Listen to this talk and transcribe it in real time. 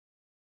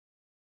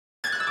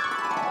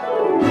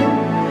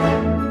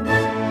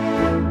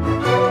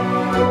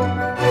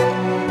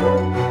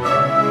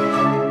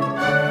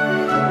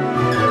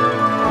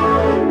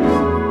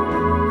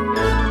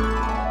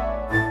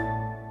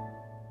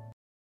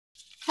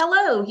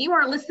Hello, you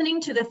are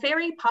listening to the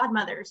Fairy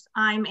Podmothers.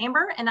 I'm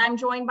Amber, and I'm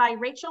joined by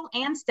Rachel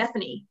and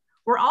Stephanie.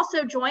 We're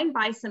also joined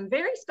by some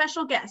very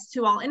special guests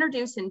who I'll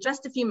introduce in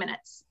just a few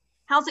minutes.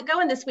 How's it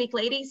going this week,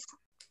 ladies?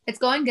 It's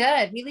going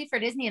good. We leave for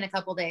Disney in a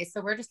couple days,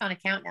 so we're just on a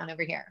countdown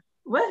over here.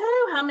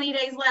 Woohoo! How many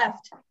days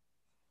left?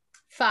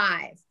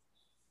 5.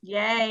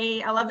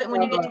 Yay! I love it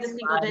when you get to the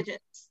single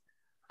digits.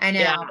 I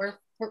know. Yeah.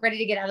 We're ready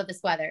to get out of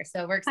this weather,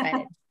 so we're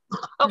excited.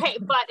 Okay,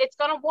 but it's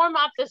gonna warm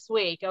up this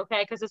week,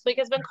 okay? Because this week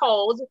has been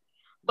cold,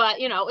 but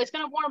it's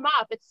gonna warm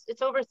up.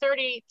 It's over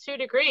 32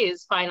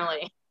 degrees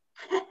finally.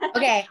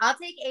 Okay, I'll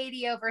take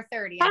 80 over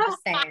 30. I'm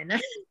just saying.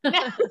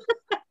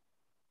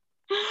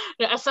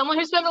 As someone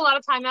who spends a lot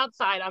of time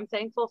outside, I'm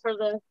thankful for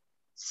the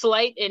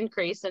slight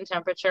increase in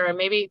temperature and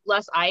maybe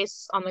less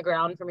ice on the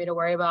ground for me to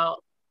worry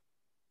about.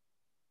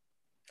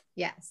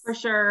 Yes, For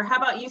sure. How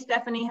about you,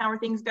 Stephanie? How are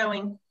things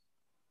going?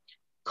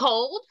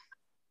 Cold,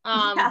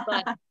 Yeah.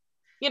 but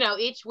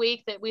each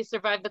week that we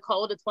survive the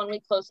cold, it's 1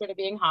 week closer to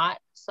being hot,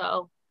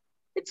 so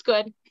it's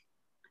good.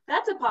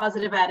 That's a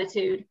positive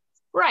attitude.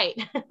 Right.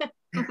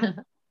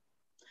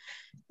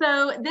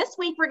 So this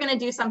week we're going to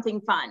do something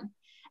fun.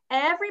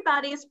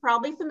 Everybody is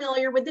probably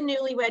familiar with the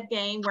Newlywed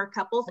Game, where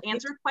couples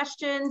answer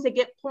questions and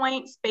get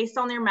points based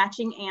on their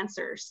matching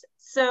answers.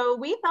 So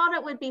we thought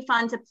it would be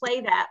fun to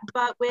play that,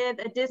 but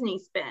with a Disney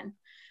spin.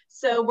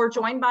 So we're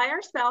joined by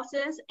our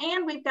spouses,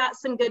 and we've got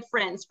some good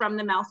friends from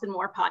the Mouse and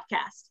More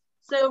podcast.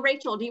 So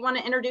Rachel, do you want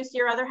to introduce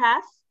your other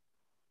half?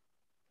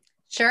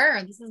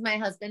 sure. This is my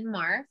husband,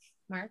 Mark.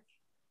 Mark,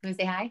 you want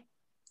to say hi?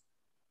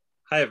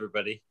 Hi,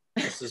 everybody.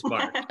 This is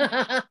Mark.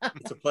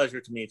 It's a pleasure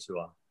to meet you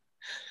all.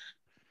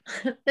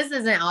 This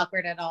isn't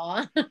awkward at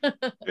all.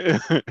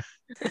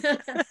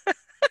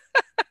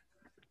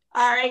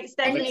 All right,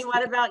 Stephanie,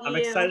 what about you? I'm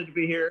excited to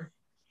be here.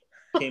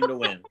 Came to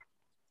win.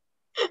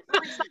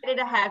 We're excited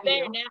to have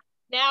There, you.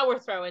 now we're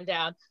throwing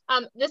down.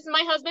 This is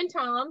my husband,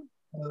 Tom.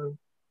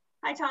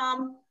 Hi,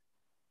 Tom.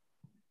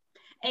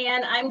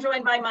 And I'm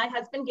joined by my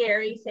husband,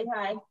 Gary. Say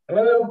hi.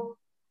 Hello.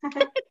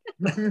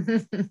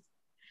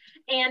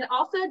 And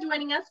also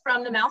joining us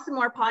from the Mouse and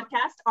More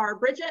podcast are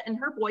Bridget and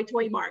her boy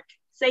toy, Mark.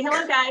 Say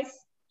hello, guys.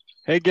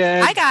 Hey,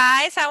 gang. Hi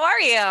guys, how are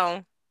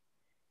you?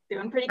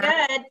 Doing pretty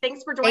good.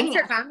 Thanks for joining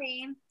Thanks for us.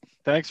 coming.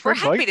 Thanks for We're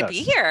happy inviting to be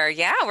us. here.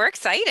 Yeah, we're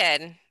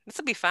excited. This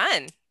will be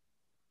fun.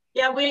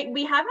 Yeah,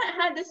 we haven't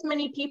had this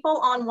many people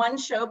on one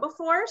show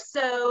before,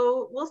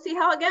 so we'll see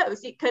how it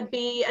goes. It could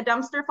be a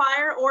dumpster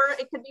fire or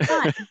it could be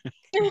fun.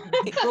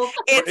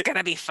 It's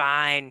gonna be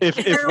fine. If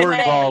Either we're way.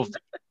 involved,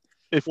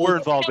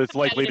 it's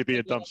likely to be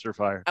a dumpster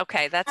fire.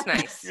 Okay, that's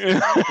nice.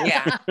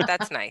 Yeah,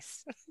 that's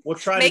nice. We'll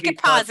try Make to be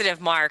it positive,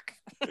 Mark.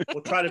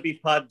 We'll try to be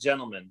pod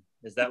gentlemen.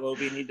 Is that what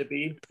we need to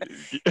be?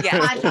 Yeah,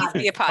 Pod please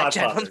be a pod Pod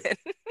gentleman.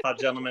 Pod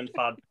gentlemen,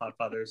 pod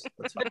fathers.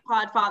 That's fine. The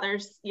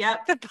Podfathers.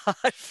 Yep. The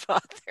pod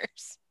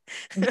fathers.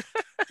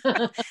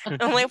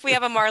 Only if we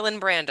have a Marlon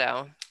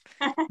Brando.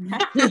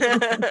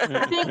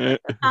 I think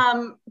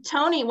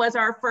Tony was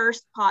our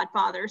first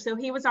Podfather, so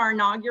he was our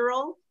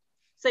inaugural.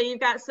 So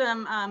you've got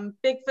some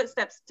big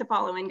footsteps to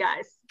follow in,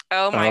 guys.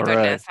 Oh my All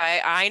goodness.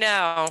 I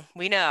know.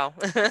 We know.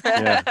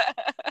 Yeah.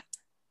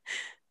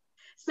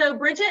 So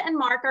Bridget and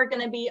Mark are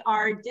going to be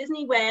our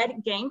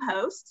DisneyWed Game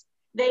hosts.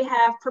 They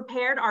have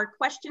prepared our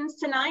questions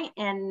tonight,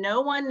 and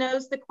no one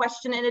knows the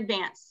question in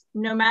advance,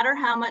 no matter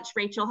how much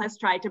Rachel has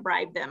tried to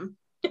bribe them.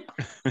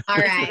 All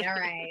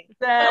right.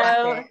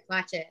 So,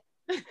 Watch it.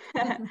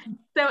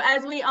 so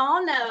as we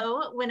all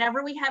know,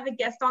 whenever we have a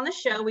guest on the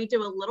show, we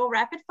do a little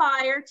rapid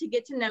fire to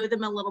get to know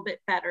them a little bit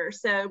better.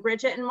 So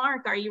Bridget and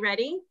Mark, are you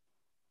ready?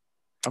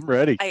 I'm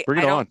ready.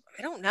 Bring it on.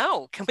 I don't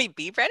know. Can we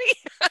be ready?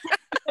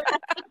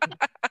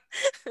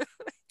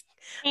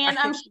 And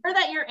I'm sure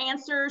that your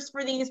answers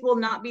for these will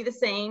not be the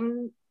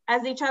same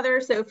as each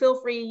other. So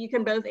feel free, you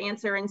can both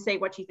answer and say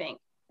what you think.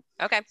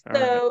 Okay.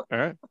 So All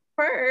right.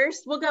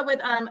 first, we'll go with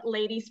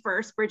ladies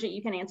first. Bridget,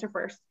 you can answer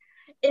first.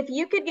 If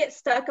you could get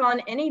stuck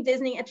on any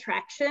Disney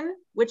attraction,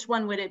 which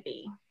one would it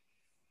be?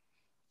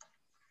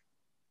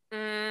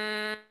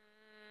 Oh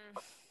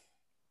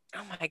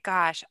my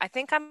gosh. I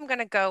think I'm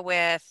gonna go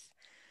with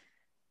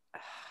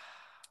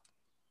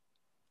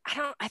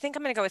I think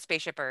I'm gonna go with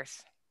Spaceship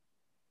Earth.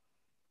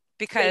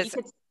 Because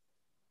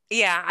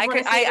I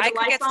could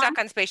get stuck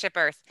on Spaceship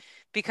Earth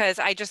because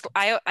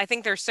I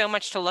think there's so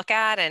much to look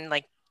at and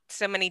like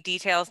so many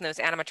details in those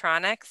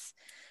animatronics.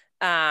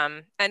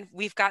 And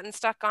we've gotten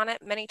stuck on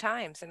it many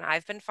times and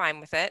I've been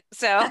fine with it.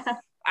 So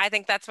I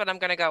think that's what I'm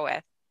going to go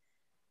with.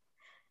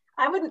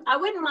 I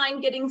wouldn't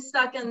mind getting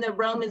stuck in the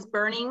Rome is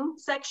burning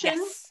section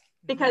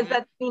because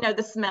that's,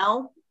 the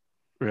smell.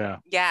 Yeah.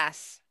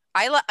 Yes.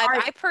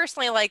 I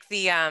personally like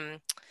the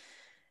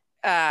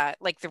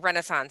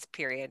Renaissance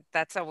period.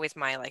 That's always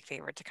my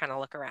favorite to kind of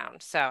look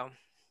around. So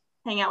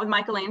hang out with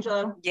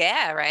Michelangelo.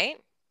 Yeah, right.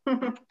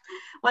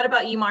 What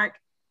about you, Mark?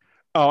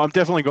 Oh, I'm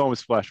definitely going with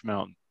Splash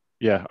Mountain.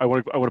 Yeah, I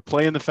want to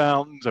play in the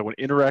fountains. I want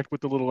to interact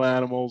with the little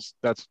animals.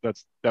 That's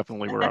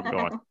definitely where I'm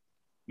going.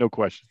 No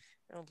question.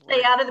 Oh,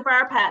 Stay out of the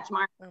Briar Patch,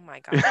 Mark. Oh my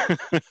God.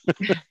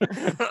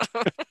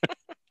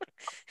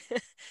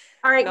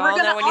 All right, You'll we're all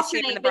going know to when you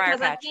sleep in the alternate briar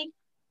because patch.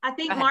 I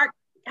think Go ahead. Mark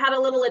had a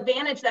little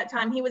advantage that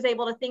time. He was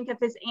able to think of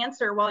his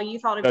answer while you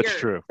thought of That's yours.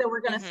 true. So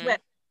we're going to Mhm.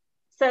 switch.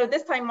 So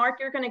this time, Mark,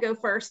 you're going to go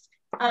first.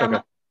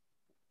 Okay.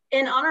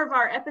 In honor of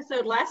our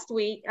episode last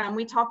week,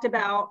 we talked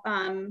about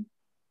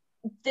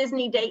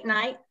Disney date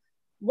night.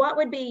 What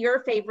would be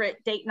your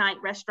favorite date night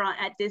restaurant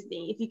at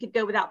Disney if you could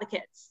go without the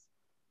kids?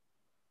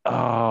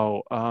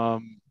 Oh,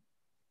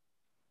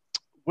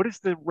 what is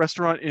the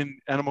restaurant in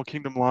Animal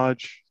Kingdom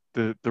Lodge?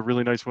 The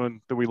really nice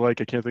one that we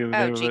like. I can't think of the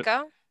name of it.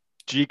 Chico?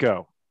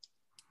 Jico.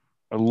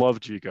 I love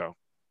Jico.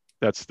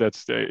 That's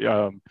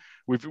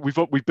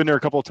we've been there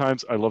a couple of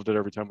times. I loved it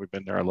every time we've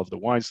been there. I love the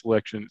wine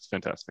selection. It's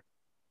fantastic.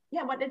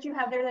 Yeah, what did you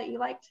have there that you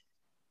liked?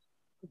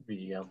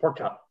 The pork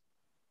chop.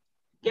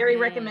 Gary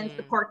recommends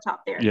the pork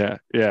chop there. Yeah.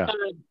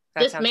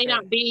 This may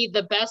not be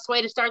the best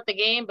way to start the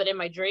game, but in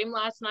my dream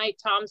last night,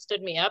 Tom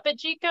stood me up at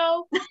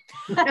Jico.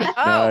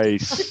 Oh,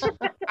 Nice.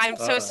 I'm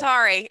so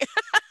sorry.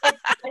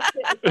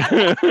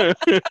 This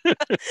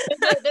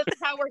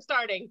is how we're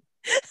starting.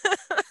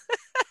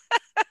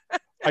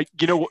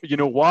 You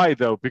know why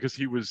though? Because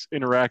he was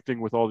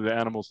interacting with all the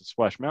animals at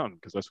Splash Mountain,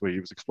 because that's what he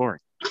was exploring.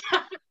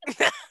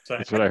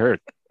 That's what I heard.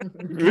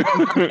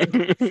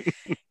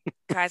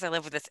 Guys, I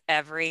live with this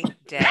every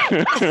day.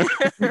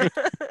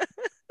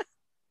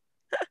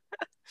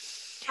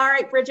 All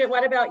right, Bridget,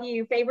 what about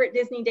you? Favorite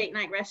Disney date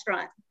night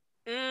restaurant?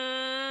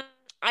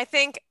 I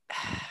think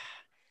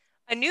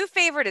a new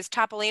favorite is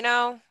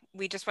Topolino.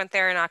 We just went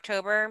there in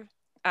October.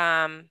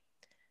 But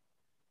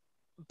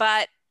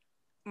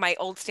my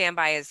old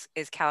standby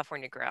is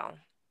California Grill.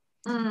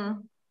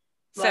 So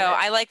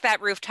I like that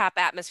rooftop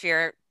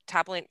atmosphere.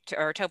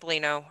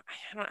 Topolino.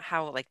 I don't know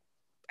how I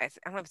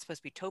don't know if it's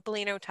supposed to be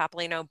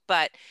Topolino,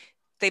 but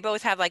they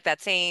both have like that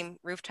same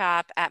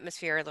rooftop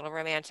atmosphere, a little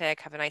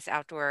romantic, have a nice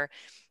outdoor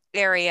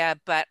area.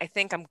 But I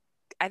think I'm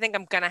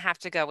gonna have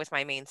to go with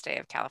my mainstay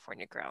of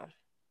California Grill,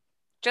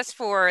 just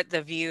for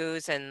the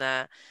views and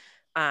the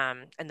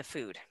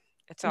food.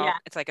 It's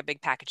like a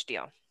big package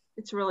deal.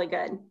 It's really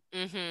good.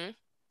 Mm-hmm.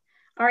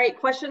 All right,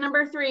 question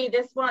number 3.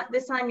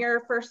 This time you're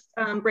first,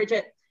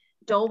 Bridget.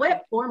 Dole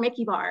Whip or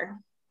Mickey Bar?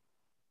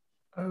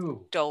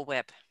 Oh, Dole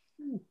Whip.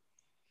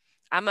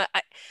 I've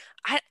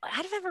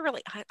never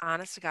really,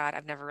 honest to God,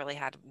 I've never really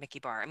had Mickey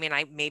Bar. I mean,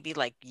 I maybe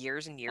like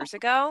years and years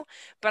ago,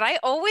 but I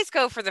always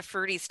go for the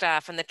fruity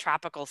stuff and the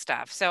tropical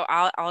stuff. So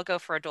I'll go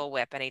for a Dole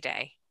Whip any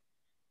day.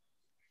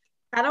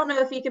 I don't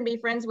know if he can be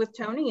friends with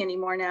Tony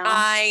anymore now.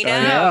 I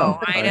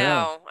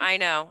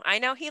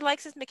know. He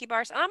likes his Mickey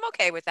Bars, and I'm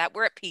okay with that.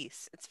 We're at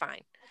peace. It's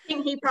fine. I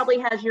think he probably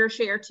has your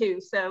share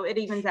too, so it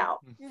evens out.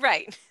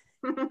 Right.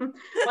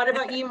 What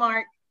about you,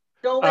 Mark?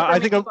 Dole Whip or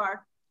Mickey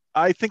Bar?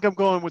 I think I'm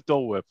going with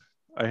Dole Whip,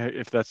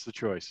 if that's the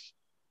choice.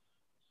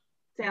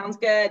 Sounds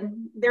good.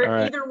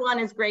 Either one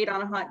is great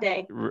on a hot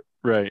day.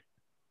 Right.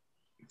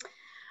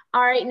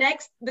 All right,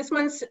 next, this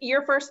one's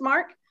your first,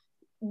 Mark.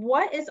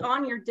 What is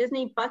on your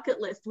Disney bucket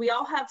list? We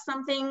all have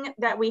something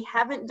that we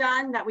haven't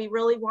done that we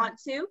really want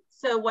to.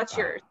 So what's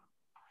yours?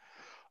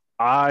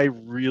 I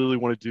really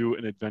want to do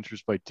an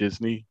Adventures by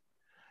Disney,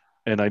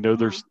 and I know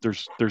there's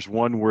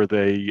one where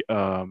they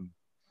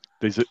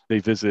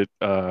visit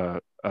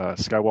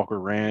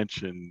Skywalker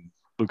Ranch and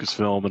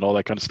Lucasfilm and all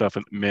that kind of stuff.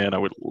 And man, I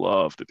would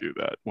love to do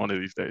that one of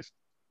these days.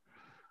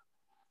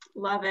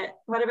 Love it.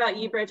 What about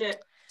you,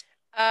 Bridget?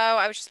 Oh,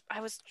 I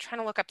was trying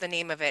to look up the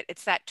name of it.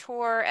 It's that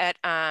tour at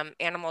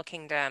Animal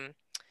Kingdom.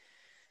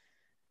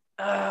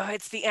 Oh,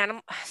 it's the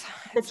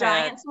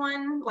Giants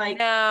one?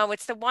 No,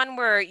 it's the one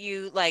where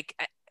you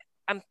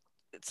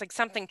it's like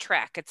something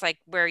Trek. It's like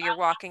where you're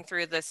walking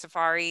through the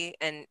safari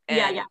and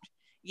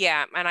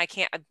yeah, and I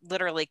can't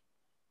literally,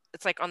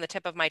 it's like on the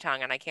tip of my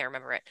tongue and I can't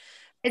remember it.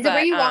 Is it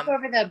where you walk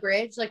over the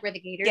bridge, like where the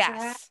gators are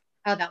at?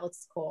 Oh, that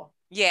looks cool.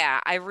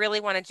 Yeah, I really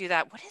want to do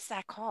that. What is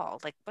that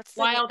called? Like, what's the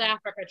Wild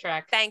Africa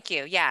Trek? Thank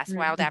you. Yes,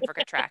 Wild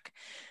Africa Trek.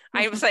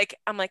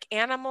 I'm like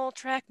Animal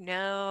Trek?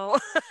 No.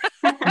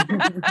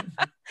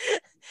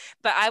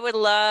 But I would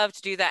love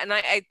to do that. And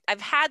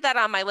I've had that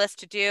on my list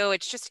to do.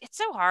 It's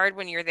so hard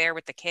when you're there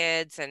with the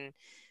kids and,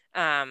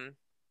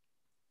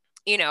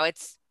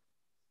 it's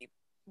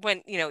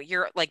when,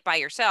 you're like by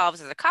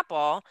yourselves as a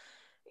couple,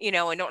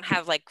 and don't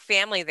have like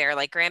family there,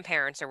 like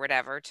grandparents or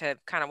whatever to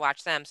kind of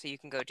watch them. So you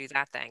can go do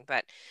that thing.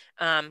 But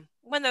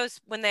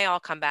when they all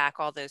come back,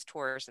 all those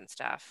tours and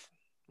stuff,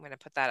 I'm going to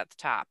put that at the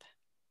top.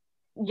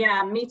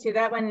 Yeah, me too.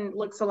 That one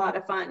looks a lot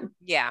of fun.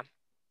 Yeah.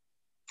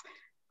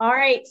 All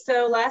right.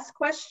 So last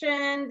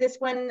question. This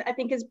one, I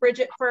think, is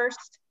Bridget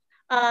first.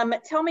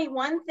 Tell me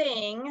one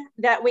thing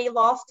that we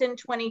lost in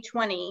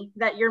 2020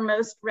 that you're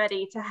most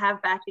ready to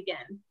have back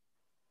again.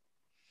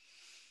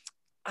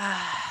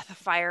 The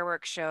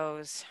fireworks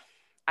shows.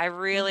 I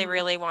really,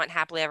 really want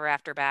Happily Ever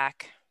After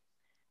back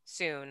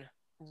soon.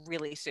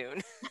 Really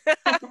soon.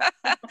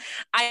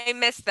 I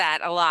miss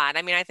that a lot.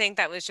 I mean, I think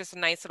that was just a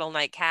nice little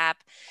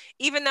nightcap,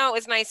 even though it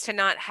was nice to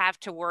not have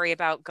to worry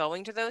about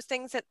going to those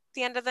things at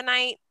the end of the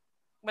night.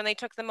 when they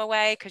took them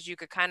away, because you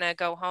could kind of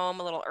go home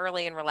a little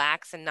early and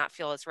relax and not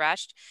feel as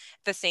rushed.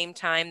 At the same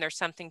time, there's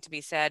something to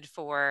be said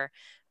for,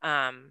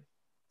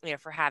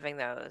 for having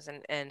those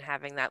and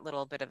having that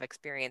little bit of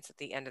experience at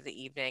the end of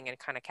the evening and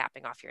kind of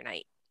capping off your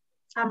night.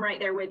 I'm right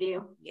there with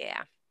you.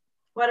 Yeah.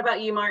 What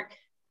about you, Mark?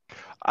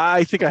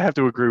 I think I have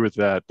to agree with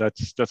that.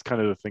 That's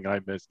kind of the thing I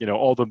miss.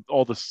 All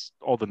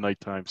the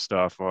nighttime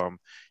stuff.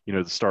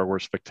 The Star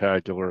Wars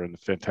Spectacular and the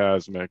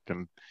Phantasmic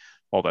and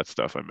all that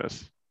stuff I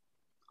miss.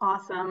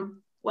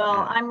 Awesome. Well,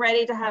 yeah. I'm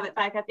ready to have it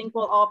back. I think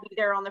we'll all be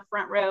there on the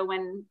front row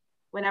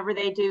whenever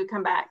they do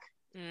come back.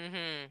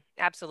 Mm-hmm.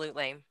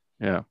 Absolutely.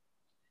 Yeah.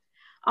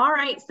 All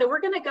right, so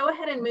we're going to go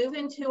ahead and move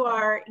into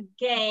our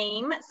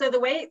game. So the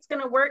way it's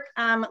going to work,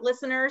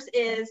 listeners,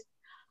 is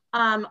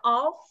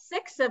all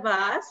 6 of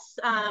us,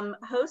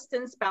 hosts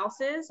and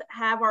spouses,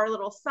 have our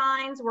little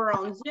signs. We're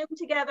on Zoom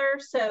together,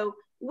 so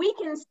we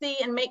can see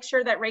and make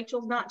sure that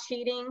Rachel's not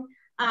cheating.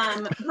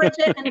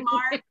 Bridget and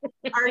Mark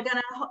are going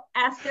to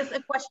ask us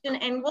a question,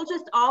 and we'll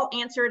just all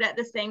answer it at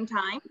the same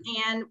time.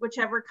 And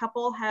whichever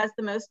couple has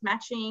the most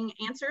matching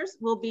answers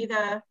will be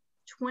the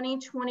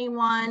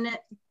 2021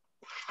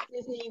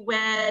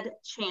 DisneyWed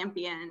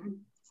champion.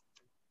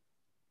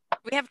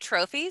 We have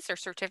trophies or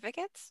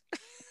certificates?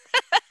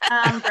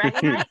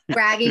 Bragging rights.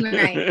 Bragging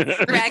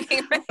rights.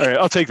 Bragging rights. All right,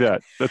 I'll take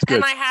that. That's good.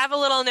 And I have a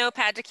little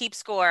notepad to keep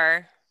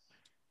score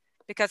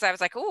because I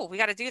was like, oh, we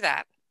got to do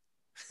that.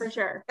 For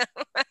sure.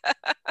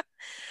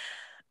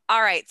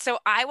 All right, so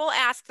I will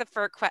ask the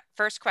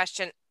first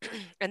question,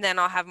 and then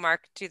I'll have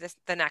Mark do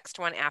the next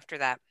one after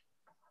that.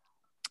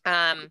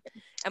 And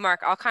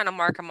Mark, I'll kind of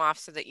mark them off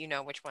so that you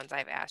know which ones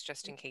I've asked,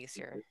 just in case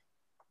you're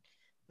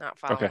not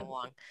following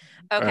along.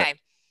 Okay. Right.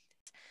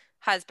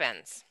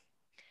 Husbands,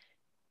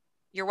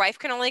 your wife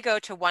can only go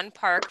to one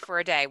park for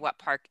a day. What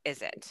park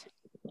is it?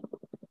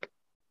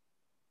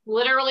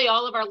 Literally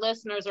all of our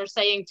listeners are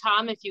saying,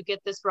 Tom, if you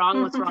get this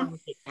wrong, what's wrong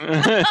with you?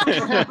 I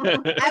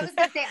was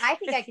going to say, I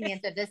think I can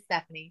answer this,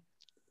 Stephanie.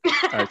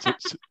 All right,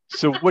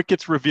 so what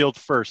gets revealed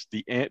first,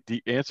 the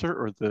answer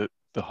or the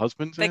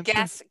husband's answer? The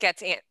guess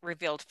gets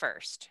revealed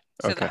first.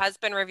 So okay. The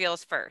husband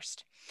reveals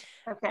first.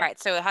 Okay. All right,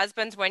 so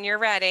husbands, when you're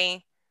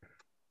ready,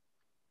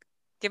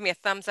 give me a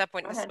thumbs up.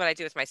 This is what I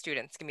do with my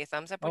students. Give me a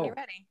thumbs up when you're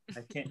ready.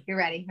 I can't. You're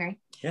ready, right?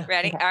 Yeah.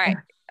 Ready? Okay. All right.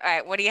 All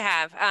right, what do you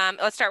have?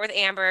 Let's start with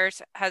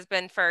Amber's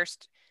husband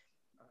first.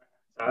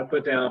 I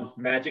put down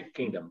Magic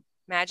Kingdom.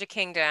 Magic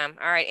Kingdom.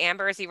 All right,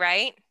 Amber, is he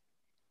right?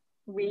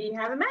 We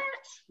have a match.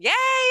 Yay!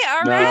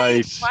 All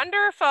nice. Right.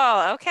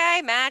 Wonderful.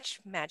 Okay,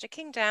 Magic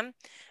Kingdom.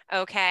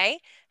 Okay.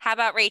 How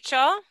about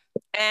Rachel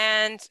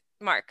and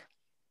Mark?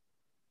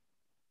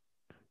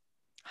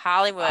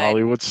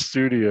 Hollywood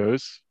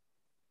Studios.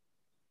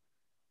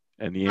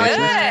 And the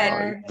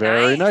answer is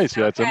very nice.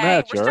 Okay. That's a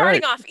match. We're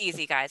starting off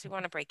easy, guys. We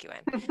want to break you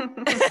in.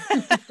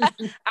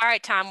 All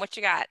right, Tom, what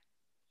you got?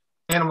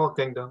 Animal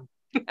Kingdom.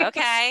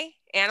 Okay,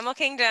 Animal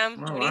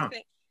Kingdom. Oh, what do you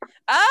think?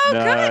 Oh,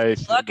 nice.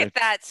 Good. Look at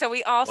that. So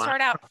we all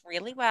start out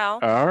really well.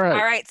 All right.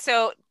 All right.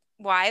 So,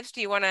 wives,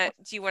 do you want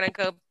to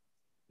go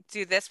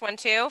do this one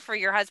too for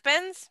your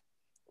husbands,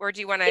 or do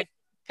you want to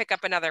pick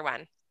up another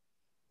one?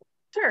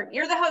 Sure.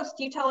 You're the host.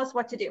 You tell us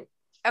what to do.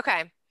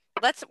 Okay.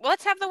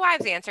 Let's have the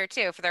wives answer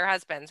too for their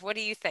husbands. What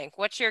do you think?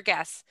 What's your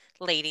guess,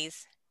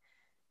 ladies,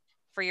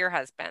 for your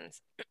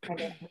husbands?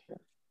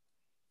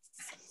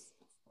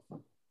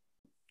 All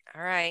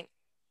right.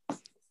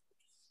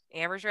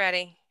 Amber's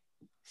ready.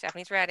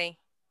 Stephanie's ready.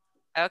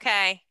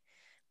 Okay.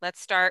 Let's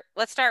start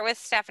with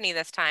Stephanie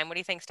this time. What do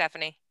you think,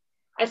 Stephanie?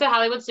 I said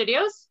Hollywood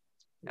Studios.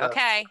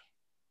 Okay.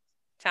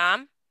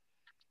 Tom?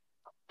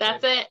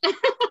 That's it.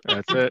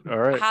 That's it. All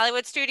right.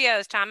 Hollywood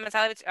Studios. Tom is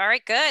Hollywood. All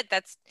right, good.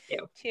 That's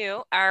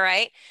 2. All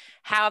right.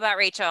 How about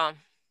Rachel?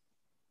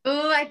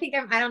 Oh, I think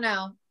I don't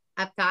know.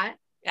 Epcot.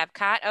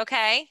 Epcot.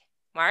 Okay.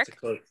 Mark?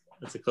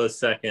 It's a close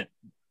second.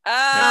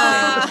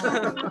 Oh.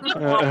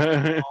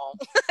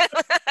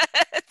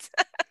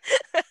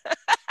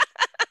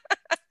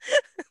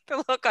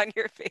 The look on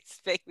your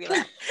face made me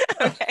laugh.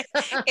 Okay.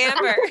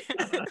 Amber.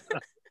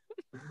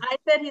 I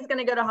said he's going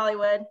to go to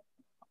Hollywood.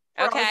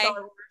 Okay.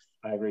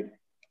 I agree.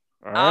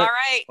 All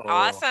right.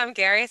 Awesome.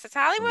 Gary says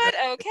Hollywood.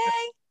 Okay.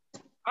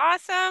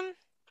 Awesome.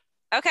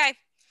 Okay.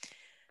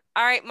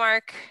 All right,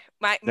 Mark.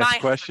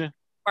 Next question.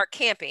 Mark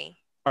Campy.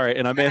 All right.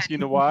 And I'm asking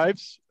the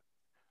wives.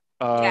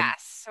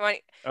 Yes. So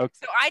okay.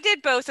 So I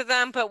did both of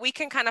them, but we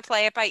can kind of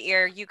play it by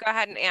ear. You go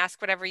ahead and ask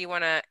whatever you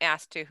want to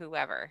ask to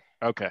whoever.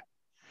 Okay.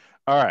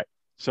 All right.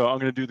 So I'm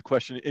going to do the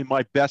question in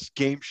my best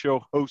game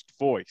show host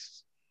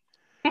voice.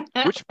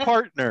 Which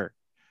partner?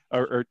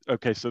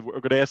 Okay. So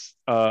we're going to ask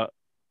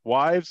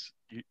wives.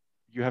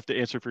 You have to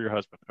answer for your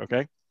husband.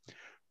 Okay.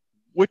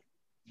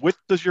 What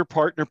does your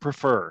partner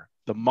prefer?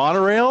 The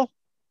monorail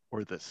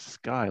or the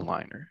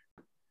Skyliner?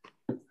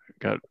 We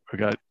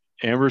got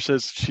Amber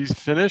says she's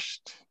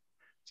finished.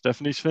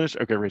 Stephanie's finished.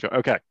 Okay, Rachel.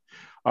 Okay.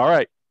 All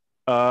right.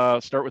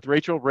 Start with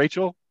Rachel.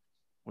 Rachel,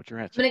 what's your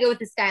answer? I'm gonna go with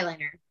the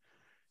Skyliner.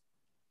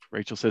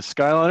 Rachel says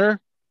Skyliner.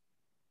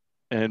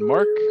 And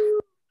Mark?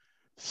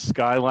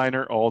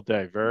 Skyliner all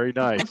day. Very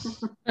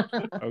nice.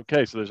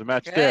 Okay, so there's a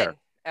match Good. there.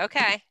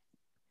 Okay.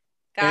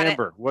 Got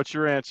Amber, what's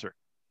your answer?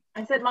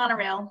 I said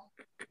monorail.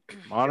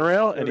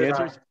 Monorail? And the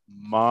answer is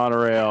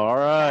monorail. All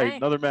right, Okay.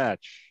 another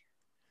match.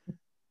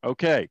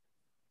 Okay.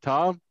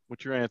 Tom,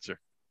 what's your answer?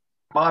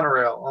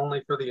 Monorail,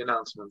 only for the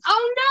announcements.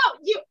 Oh no!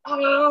 You.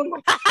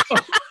 Oh.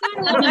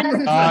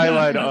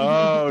 Highlight.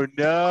 Oh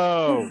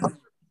no.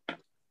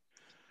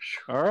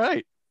 All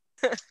right.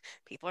 it.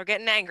 People are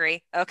getting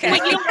angry. Okay.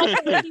 Wait, you don't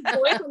like the Mickey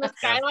voice on the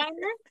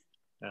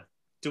Skyliner?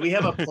 Do we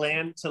have a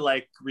plan to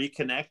like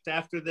reconnect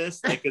after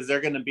this? Like, is there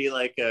going to be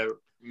like a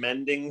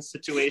mending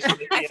situation?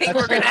 I think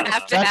we're gonna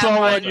have to That's have all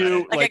one, on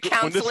you. like a when this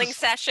counseling is-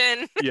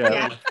 session.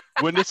 Yeah.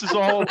 When this is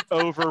all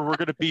over, we're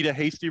gonna beat a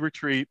hasty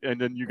retreat, and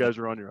then you guys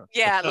are on your own.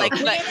 Yeah, Oh. like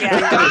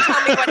yeah. Don't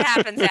tell me what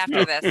happens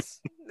after this.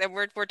 Then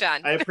we're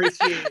done. I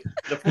appreciate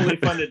the fully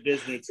funded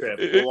Disney trip.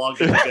 We'll all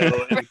get to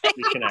go and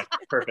reconnect.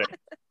 Perfect.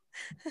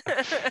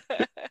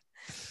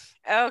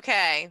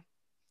 Okay.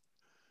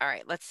 All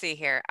right, let's see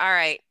here. All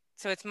right.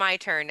 So it's my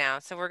turn now.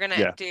 So we're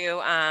gonna do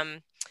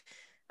I'm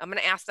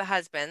gonna ask the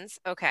husbands.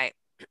 Okay.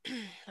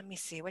 Let me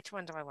see. Which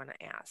one do I want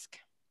to ask?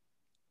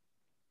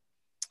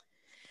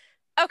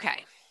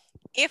 Okay.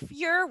 If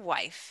your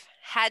wife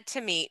had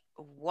to meet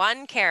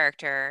one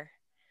character,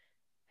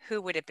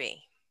 who would it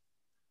be?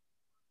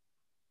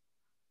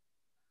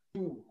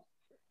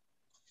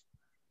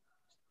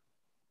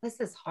 This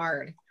is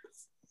hard.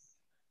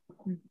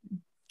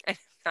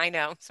 I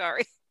know.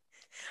 Sorry.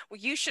 Well,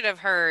 you should have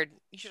heard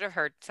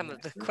some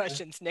of the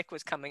questions Nick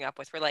was coming up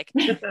with. We're like,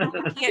 you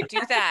can't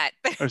do that.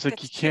 I was like,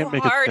 That's you can't too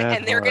make hard, it that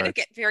and they're going to hard.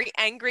 get very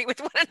angry with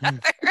one another.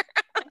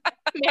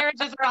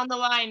 Marriages are on the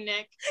line,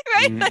 Nick.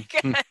 Right? Like,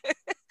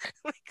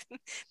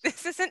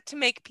 this isn't to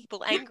make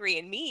people angry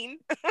and mean.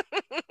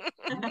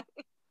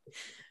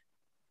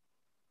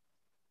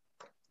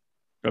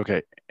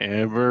 Okay,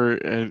 Amber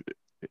and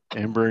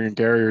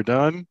Gary are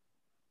done.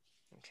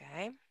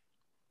 Okay.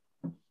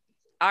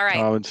 All right.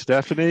 Tom and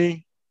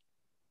Stephanie.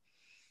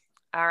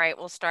 All right.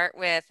 We'll start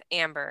with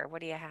Amber.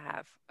 What do you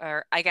have?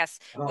 Or I guess,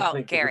 I don't well,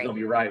 think this is Gary. gonna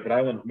be right, but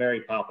I went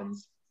Mary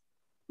Poppins.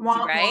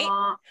 Wah, Right?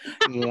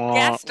 wah.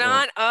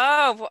 Gaston.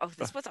 Oh,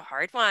 this was a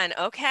hard one.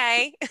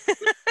 Okay.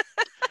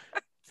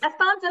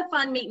 Gaston's a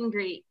fun meet and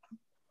greet.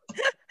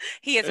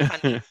 He is a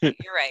fun.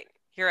 You're right.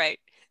 You're right.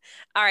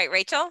 All right,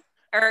 Rachel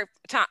or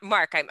Tom,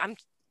 Mark. I'm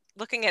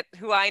looking at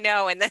who I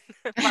know, and then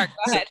Mark,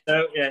 go ahead.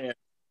 So, yeah.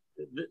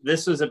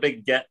 This was a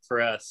big get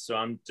for us, so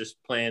I'm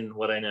just playing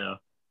what I know.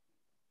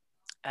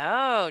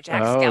 Oh,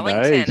 Jack Oh,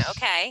 Skellington. nice.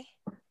 Okay.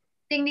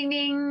 Ding, ding,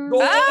 ding.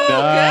 Oh, good.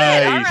 All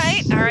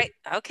Nice. right. All right.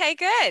 Okay,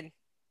 good.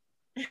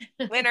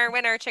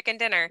 Winner, chicken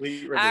dinner.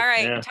 All All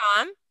right, Yeah.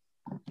 Tom.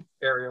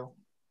 Ariel.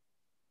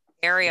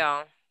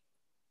 Ariel.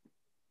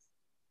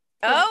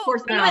 Of Oh,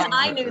 course, good. even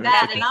I knew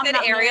that, He and I'm said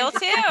not Ariel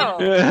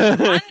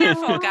married. too.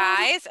 Wonderful,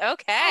 guys.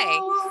 Okay.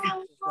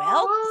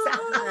 Well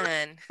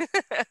done.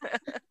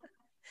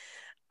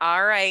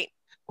 All right.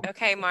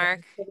 Okay,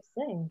 Mark.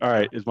 All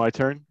right, is my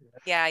turn?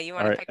 Yeah, you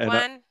want All to right, pick and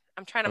one?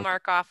 I'm trying to okay.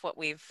 mark off what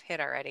we've hit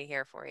already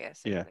here for you.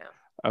 So Yeah. you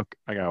know. Okay,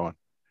 I got one.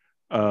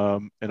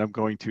 And I'm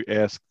going to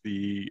ask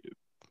the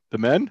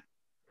men.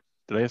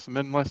 Did I ask the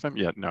men last time?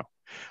 Yeah, no. I'm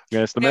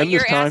gonna ask the No, men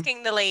you're this time.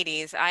 asking the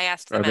ladies. I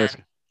asked the I'm men.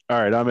 asking- all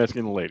right, I'm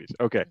asking the ladies.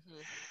 Okay.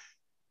 Mhm.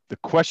 The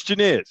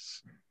question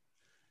is,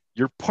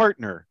 your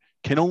partner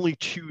can only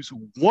choose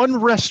one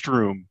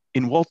restroom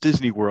in Walt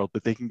Disney World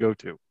that they can go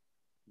to.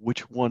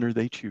 Which one are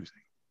they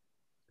choosing?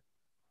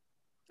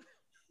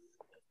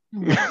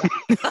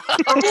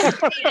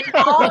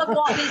 All of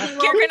Walt Disney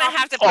World. You're gonna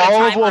have to put a All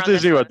timer of Walt on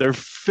this Disney World, one. their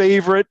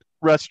favorite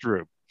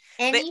restroom.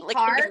 Any like,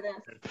 part?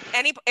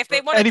 If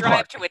they want to Any drive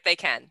park. to it, they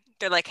can.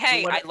 They're like,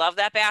 hey, I love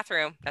that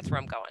bathroom. That's where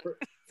I'm going.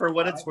 For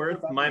what it's worth,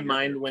 my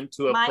mind went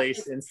to a Mine place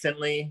is-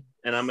 instantly,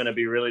 and I'm going to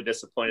be really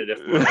disappointed if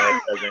my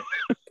wife doesn't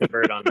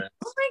convert on this.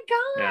 Oh my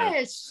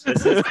gosh.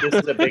 This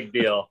is a big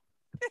deal.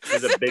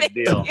 This is a big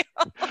deal.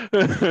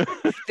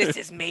 This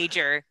is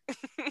major.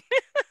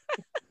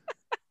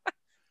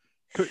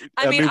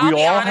 I mean, I'll we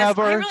be all honest. have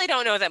I our. really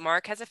don't know that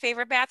Mark has a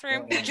favorite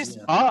bathroom. He just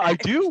I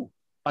do.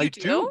 I You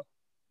do. do?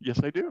 Yes,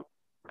 I do.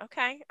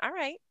 okay. All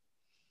right.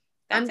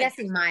 I'm That's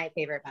guessing my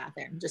favorite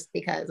bathroom just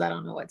because I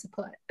don't know what to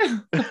put.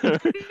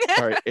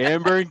 All right,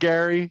 Amber and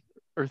Gary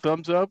are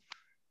thumbs up.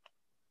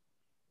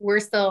 We're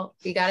still,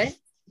 you got it?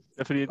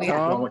 Stephanie and We got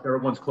Going Tom. with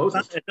everyone's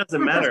closest. It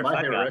doesn't matter if My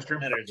I favorite got it. restroom.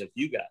 It matters if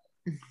you got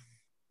it.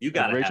 You And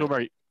got it. Rachel,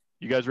 Murray.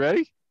 You guys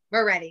ready?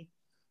 We're ready.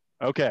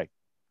 Okay.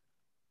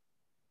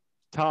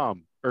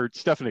 Tom or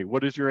Stephanie,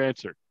 what is your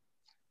answer?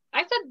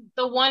 I said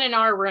the one in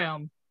our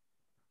room.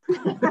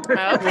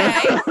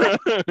 Okay.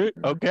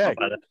 Okay.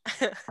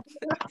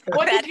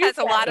 What That did you has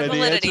a lot of And the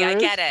validity. I answer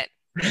get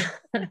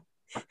it.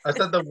 I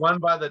said the one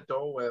by the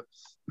Dole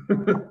Whips.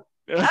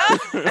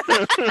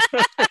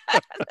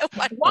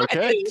 Why?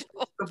 Okay.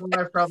 The one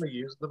I probably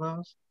used the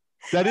most.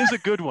 That is a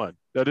good one.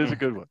 That is a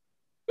good one.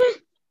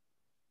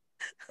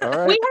 All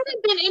right. We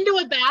haven't been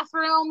into a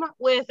bathroom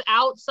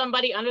without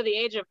somebody under the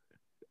age of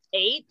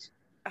 8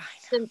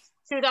 since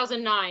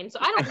 2009, so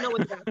I don't know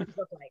what the bathrooms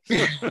look like.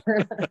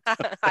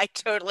 I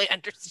totally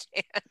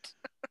understand.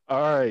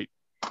 All right.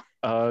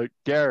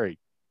 Gary,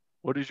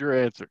 what is your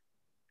answer?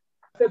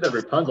 I said the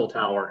Rapunzel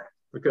Tower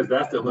because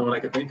that's the only one I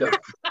could think of.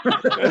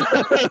 I'm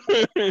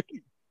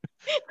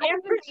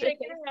going to make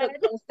a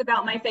post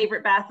about my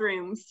favorite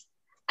bathrooms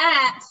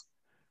at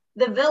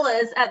the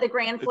villas at the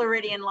Grand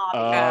Floridian lobby.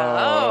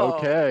 Oh,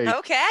 okay.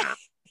 Okay.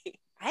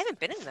 I haven't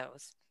been in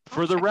those.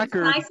 For the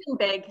record, it's nice and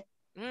big.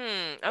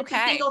 It's a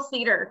Okay. single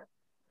seater.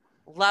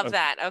 Love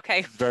that.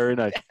 Okay. very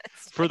nice.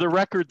 For the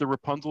record, the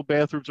Rapunzel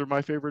bathrooms are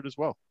my favorite as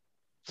well.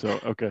 So,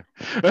 okay.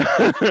 Is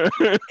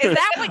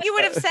that what you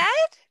would have said?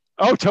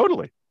 Oh,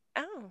 totally.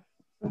 Oh.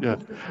 Yeah.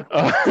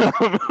 All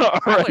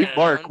right,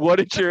 Mark, what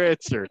is your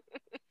answer?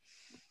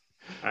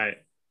 All right.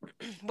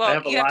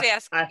 Well, you have to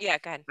ask. Yeah,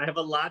 go ahead. I have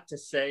a lot to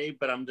say,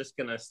 but I'm just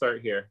gonna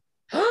start here.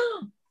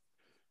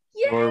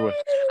 Norway.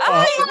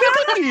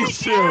 Oh,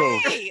 nice.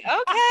 yay!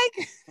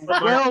 Okay.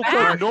 Well,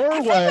 from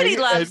Norway. Everybody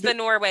loves and- the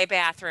Norway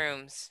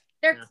bathrooms.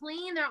 They're Yeah.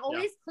 clean. They're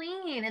always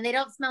clean, and they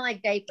don't smell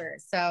like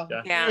diapers. So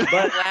Yeah.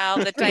 But- Well,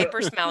 the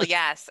diaper smell.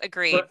 Yes,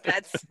 agreed.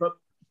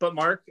 But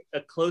Mark,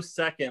 a close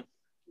second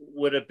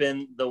would have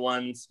been the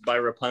ones by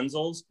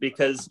Rapunzel's,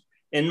 because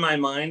in my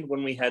mind,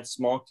 when we had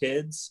small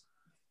kids,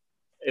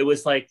 it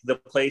was like the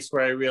place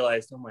where I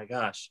realized, oh my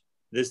gosh,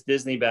 this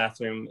Disney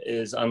bathroom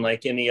is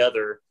unlike any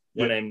other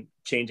when I'm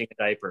changing a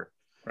diaper,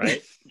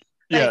 right?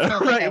 Yeah,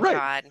 Oh right.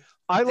 God.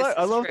 I This is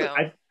love true.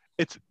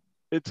 it.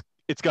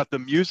 It's got the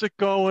music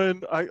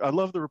going. I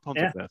love the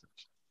Rapunzel bathrooms.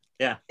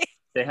 Yeah,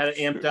 they had it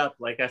amped up.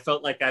 Like I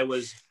felt like I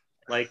was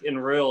like in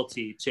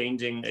royalty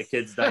changing a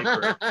kid's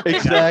diaper.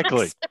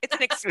 Exactly. It's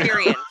an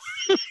experience.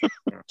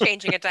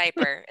 Changing a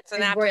diaper. It's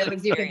an as royal absolute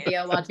as you can experience.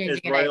 feel while As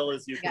changing a royal diaper.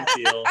 as you can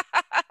feel.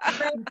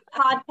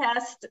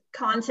 Podcast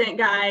content,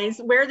 guys.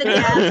 Where the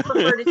dads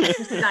prefer to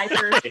change the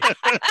diapers.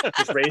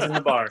 Just raising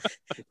the bar. Just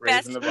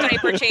Best raising the bar.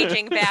 diaper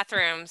changing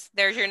bathrooms.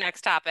 There's your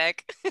next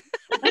topic.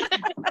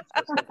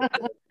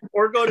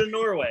 Or go to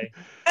Norway.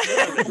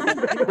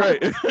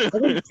 Right. I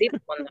didn't see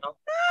this one though.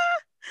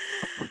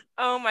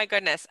 Oh my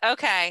goodness.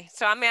 Okay.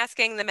 So I'm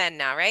asking the men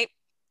now, right?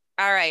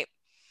 All right.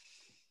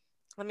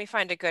 Let me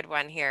find a good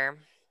one here.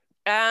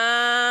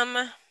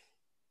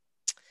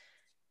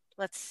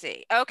 Let's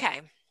see.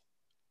 Okay.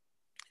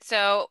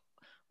 So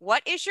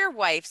what is your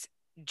wife's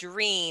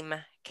dream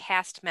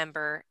cast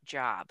member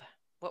job?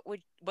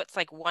 What's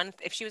like one,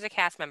 if she was a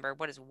cast member,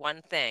 what is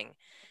one thing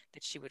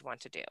that she would want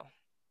to do?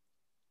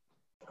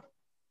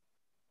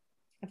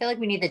 I feel like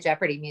we need the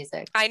Jeopardy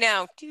music. I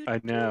know.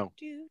 I know.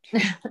 You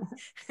You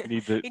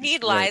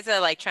need Liza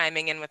like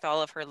chiming in with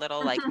all of her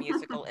little like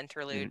musical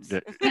interludes.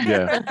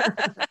 Yeah.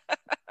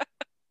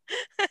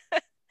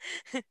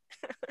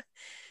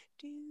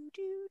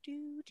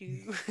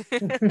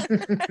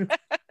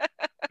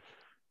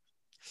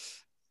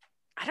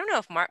 I don't know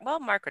if Mark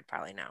would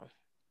probably know.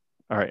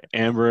 All right,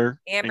 Amber's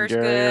and Amber's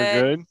Gary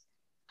are good.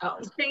 Oh,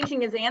 he's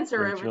changing his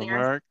answer Rachel, over there.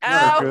 Mark, Oh.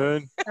 are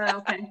good. Oh,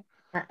 okay.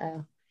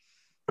 Uh-oh.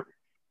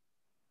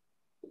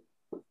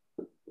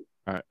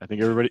 All right, I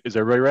think is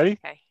everybody ready?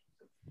 Okay.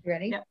 You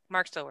ready? Yep.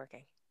 Mark's still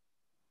working.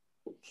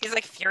 He's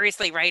like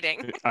furiously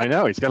writing. I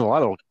know he's got a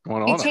lot of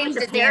going He on. changed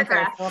The his answer.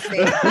 paragraph. We'll see.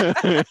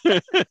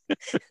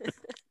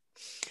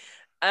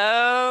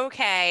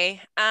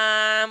 Okay.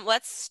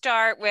 Let's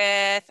start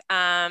with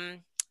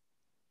Tom.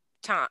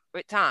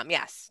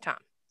 Yes, Tom.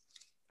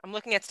 I'm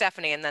looking at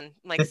Stephanie and then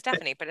like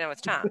Stephanie, but no,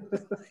 it's Tom. I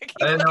keep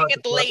I didn't know looking what at the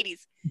to put.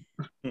 ladies.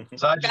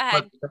 So I Go just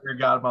ahead. put your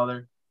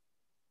godmother.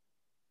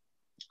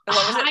 What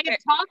was it?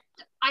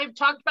 I've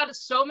talked about it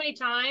so many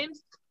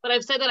times, but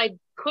I've said that I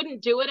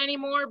couldn't do it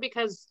anymore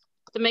because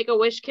the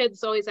Make-A-Wish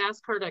kids always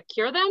ask her to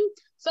cure them.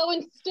 So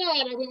instead,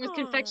 I went with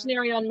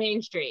confectionery on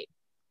Main Street.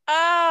 Oh.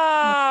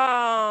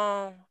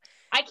 I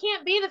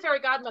can't be the fairy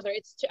godmother.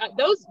 It's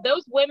those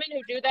women who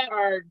do that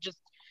are just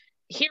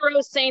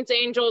heroes, saints,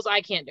 angels.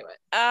 I can't do it.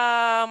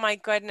 Oh my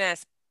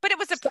goodness. But it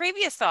was a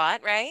previous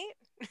thought, right?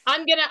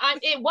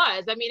 It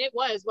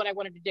was what I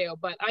wanted to do,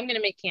 but I'm gonna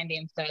make candy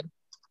instead.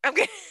 I'm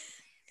gonna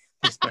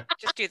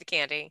just do the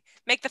candy.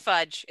 Make the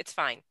fudge. It's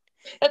fine.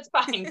 That's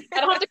fine. I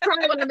don't have to cry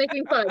when I'm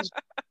making fudge.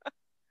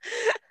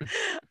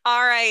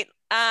 All right.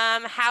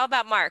 How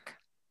about Mark?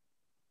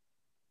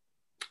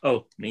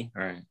 Oh, me?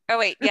 All right. Oh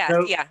wait, yeah.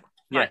 So-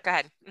 Mark, yeah. go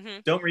ahead. Mm-hmm.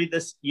 Don't read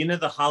this. You know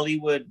the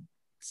Hollywood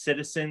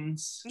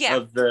citizens Yeah.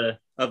 of the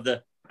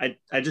I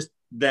just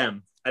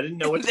them. I didn't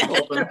know what to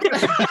call them.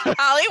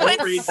 Hollywood.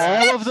 Don't read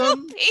that. All of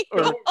them?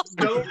 people.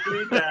 Don't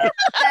read that.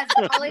 That's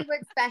Hollywood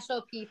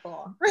special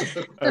people.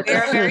 They're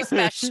very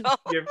special.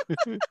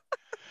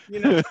 You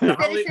know, the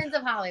Citizens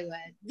of Hollywood.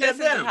 yeah,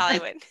 Citizens of them.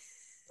 Hollywood.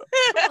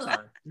 Come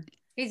on.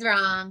 He's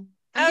wrong.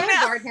 Oh, I'm no.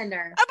 a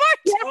bartender.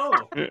 Abort.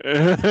 Oh,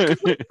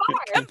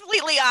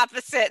 Completely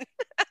opposite.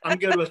 I'm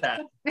good with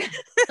that.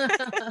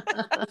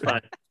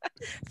 Fine.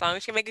 As long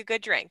as you make a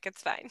good drink,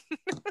 it's fine.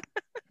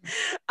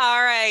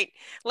 All right.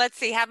 Let's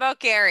see. How about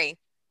Gary?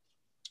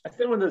 I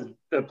said with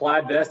the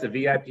plaid vest, a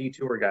VIP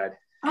tour guide.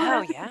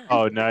 Oh, yeah.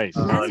 Oh, nice.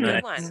 That's a nice.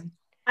 good one.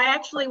 I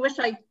actually wish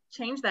I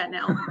change that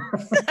now.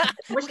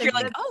 You're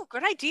like, oh,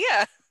 good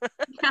idea.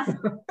 Yeah.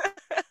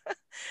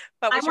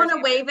 I want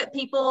to wave at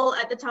people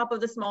at the top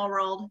of the small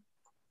world.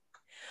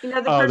 You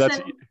know, the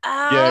person.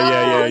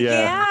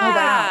 Yeah. Oh,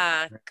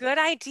 wow. Good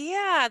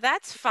idea.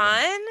 That's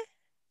fun.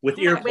 With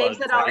earplugs.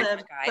 Waves at all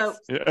the folks.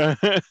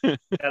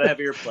 Gotta have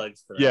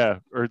earplugs for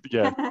that.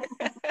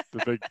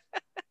 The big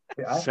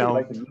I sound.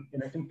 like to meet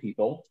interesting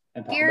people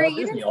and talk Gary, about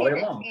you Disney didn't all day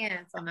stand a long.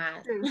 chance on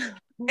that.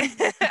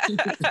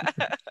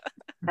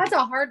 That's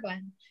a hard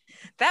one.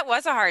 That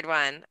was a hard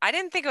one. I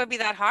didn't think it would be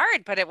that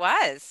hard, but it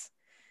was.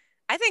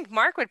 I think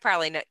Mark would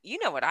probably know. You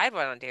know what I'd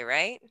want to do,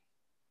 right?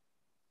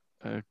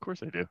 Of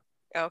course I do.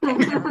 Okay,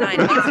 never mind.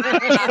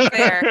 Not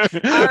there.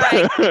 All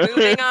right,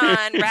 moving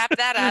on. Wrap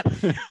that up.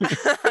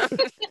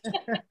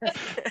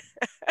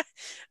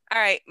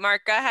 All right,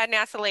 Mark, go ahead and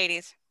ask the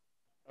ladies.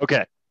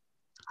 Okay,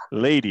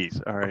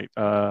 ladies. All right.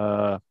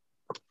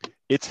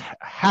 It's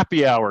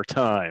happy hour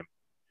time.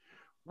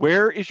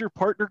 Where is your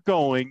partner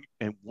going,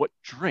 and what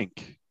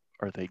drink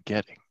are they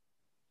getting?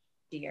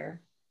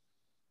 Dear.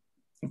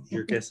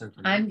 You're guessing.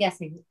 I'm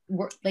guessing.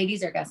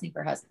 Ladies are guessing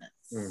for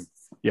husbands.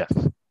 Yes.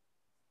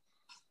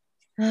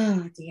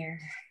 Oh dear.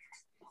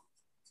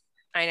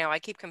 I know. I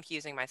keep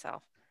confusing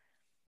myself.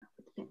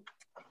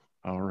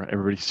 All right.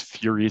 Everybody's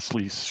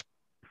furiously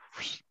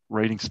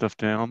writing stuff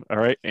down. All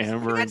right.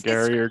 Amber and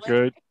Gary are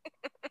good.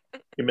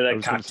 Give me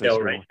that cocktail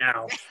right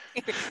now.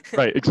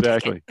 Right.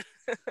 Exactly.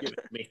 Give it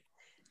to me.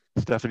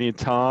 Stephanie and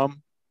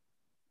Tom,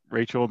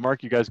 Rachel and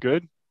Mark, you guys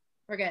good?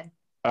 We're good.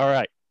 All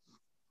right.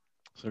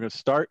 So I'm going to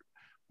start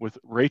with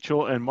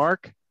Rachel and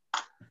Mark.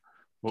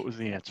 What was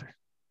the answer?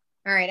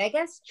 All right. I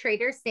guess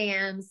Trader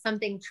Sam's,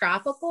 something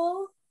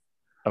tropical.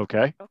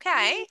 Okay.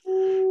 Okay.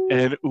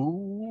 And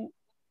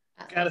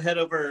gotta head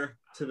over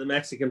to the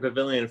Mexican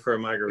Pavilion for a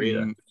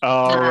margarita.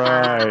 All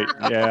right.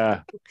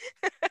 Yeah.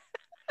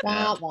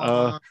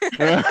 Oh,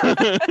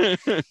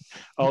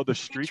 the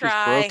streak is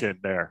broken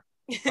there.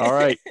 All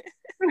right.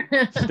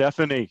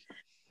 Stephanie.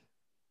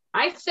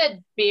 I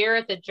said beer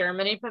at the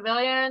Germany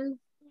Pavilion,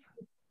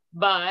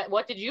 but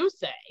what did you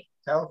say?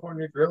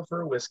 California Grill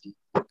for a whiskey.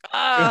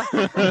 Well,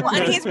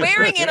 and he's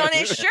wearing it on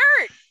his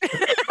shirt.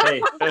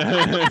 Hey,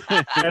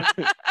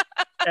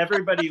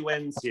 everybody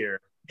wins here.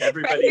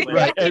 Everybody wins.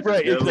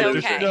 Right.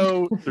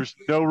 No, there's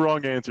no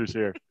wrong answers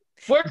here.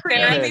 We're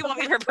Therapy will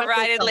be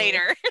provided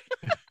later.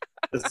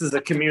 This is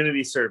a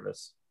community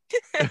service.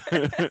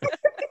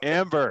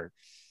 Amber.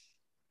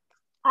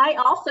 I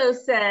also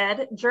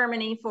said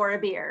Germany for a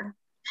beer.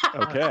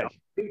 Okay.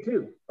 Me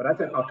too, but I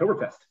said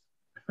Oktoberfest.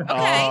 Okay.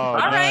 All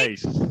right.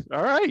 Nice.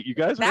 All right. You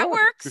guys. That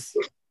works.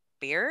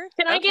 Beer.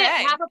 Can I get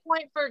half a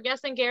point for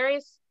guessing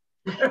Gary's?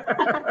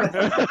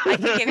 I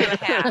can give you a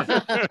half.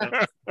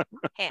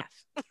 Half.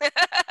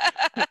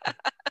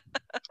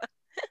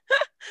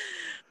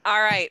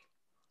 All right.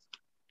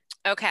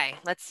 Okay.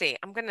 Let's see.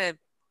 I'm gonna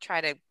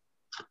try to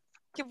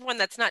give one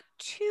that's not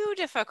too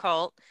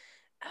difficult.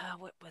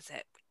 What was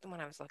it? The one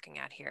I was looking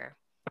at here.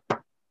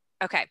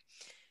 Okay.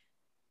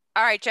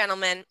 All right,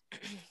 gentlemen.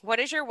 What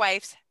is your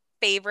wife's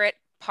favorite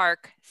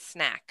park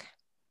snack?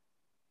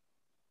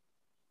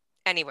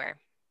 Anywhere.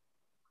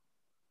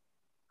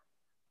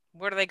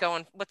 What are they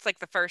going? What's like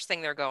the first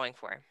thing they're going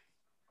for?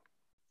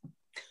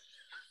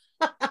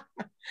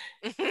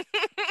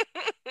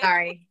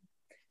 Sorry.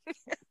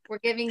 We're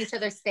giving each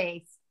other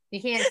space.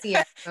 You can't see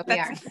us, but we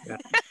are. Yeah.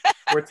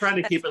 We're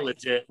trying to keep it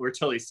legit. We're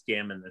totally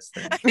scamming this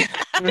thing.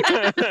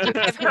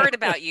 I've heard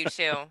about you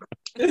two.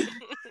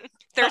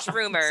 There's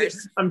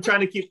rumors. I'm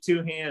trying to keep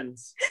two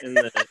hands in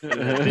the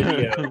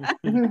video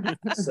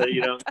so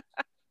you don't.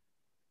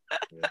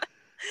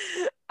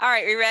 All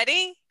right, we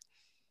ready?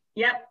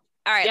 Yep.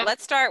 All right, Yep.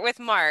 Let's start with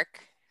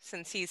Mark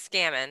since he's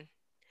scamming.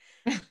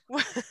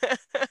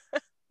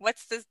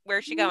 What's this?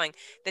 Where's she going?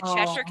 The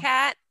Cheshire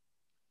Cat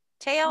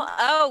tail?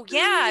 Oh,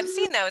 yeah, I've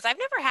seen those. I've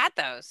never had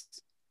those.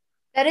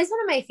 That is one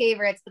of my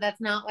favorites, but that's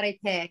not what I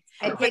picked.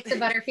 I picked the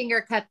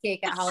Butterfinger cupcake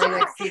at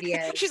Hollywood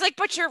Studios. She's like,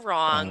 but you're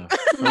wrong.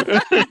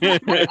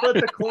 I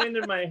flipped a coin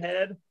in my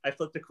head.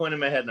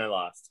 And I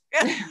lost.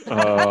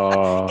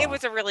 It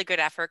was a really good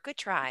effort. Good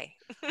try.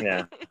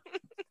 Yeah.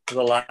 There's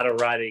a lot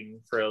of riding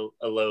for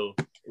a low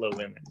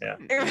win. Yeah.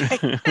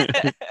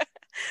 Right.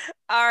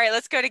 All right,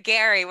 let's go to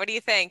Gary. What do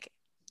you think?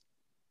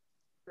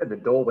 The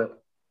Dole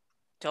Whip.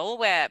 Dole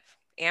Whip.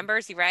 Amber,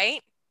 is he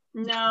right?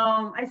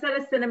 No, I said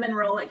a cinnamon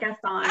roll at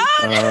Gaston.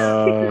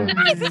 Oh,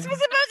 guys, this was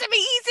supposed to be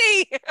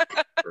easy.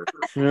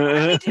 What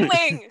are you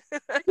doing?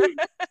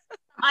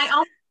 I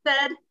also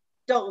said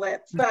Dole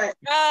Whip, but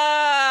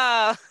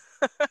oh.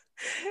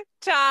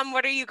 Tom,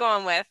 what are you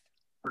going with?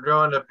 We're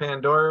going to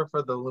Pandora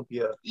for the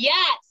lumpia.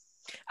 Yes.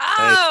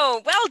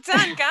 Oh, well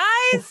done,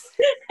 guys.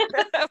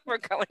 We're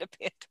going to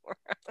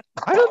Pandora.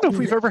 I don't know if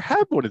we've ever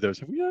had one of those.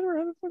 Have we ever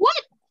had one?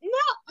 What? No,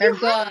 They're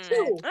you have good.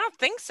 to. I don't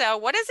think so.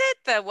 What is it?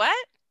 The what?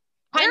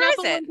 Where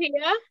Pineapple is it?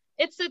 lumpia.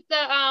 It's at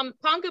the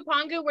Pongu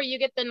Pongu where you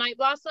get the night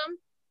blossom.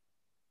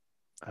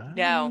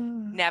 No,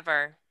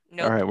 never.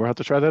 No. All right, we'll have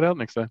to try that out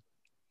next time.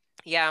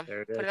 Yeah,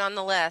 There it put is. it on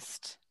the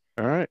list.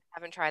 All right.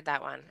 Haven't tried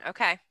that one.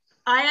 Okay.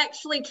 I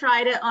actually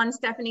tried it on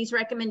Stephanie's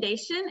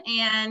recommendation,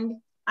 and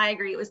I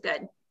agree it was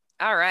good.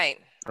 All right.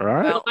 All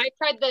right. Well, I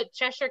tried the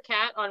Cheshire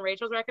Cat on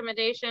Rachel's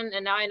recommendation,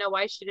 and now I know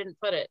why she didn't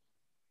put it.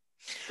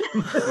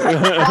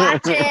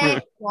 Watch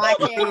it. Watch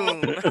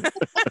it.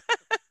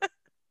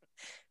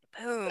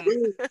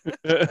 Boom.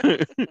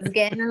 It's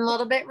getting a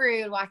little bit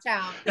rude. Watch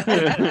out.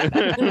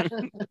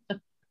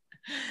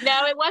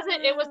 No, it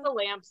wasn't. It was the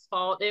lamp's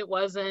fault. It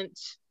wasn't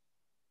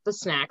the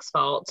snack's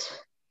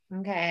fault.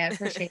 Okay, I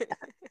appreciate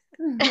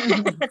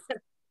that.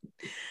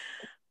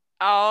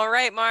 All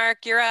right,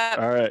 Mark, you're up.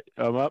 All right,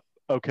 I'm up.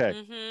 Okay.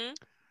 Mm-hmm.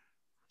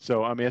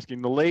 So I'm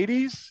asking the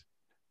ladies,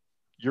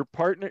 your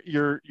partner,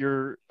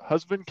 your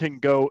husband can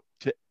go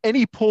to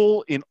any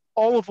pool in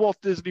all of Walt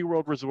Disney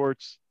World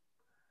resorts.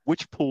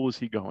 Which pool is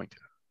he going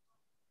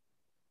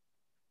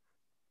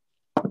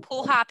to?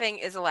 Pool hopping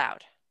is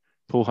allowed.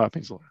 Pool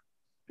hopping's allowed.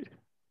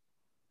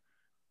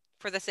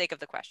 For the sake of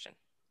the question.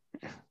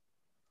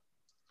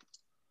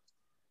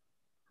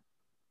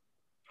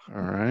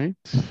 All right.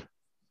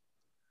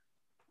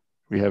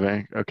 We have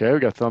okay. We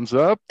got thumbs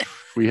up.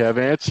 We have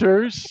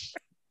answers.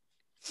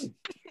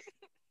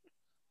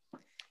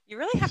 You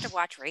really have to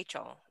watch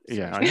Rachel.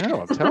 Yeah, I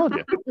know. I'm telling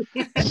you.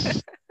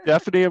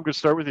 Stephanie, I'm going to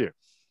start with you.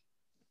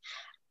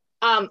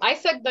 I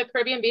said the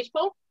Caribbean beach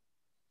pool.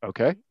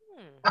 Okay.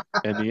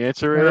 And the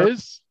answer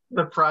is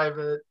The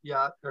private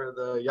yacht or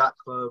the yacht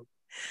club.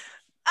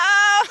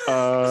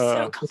 Oh,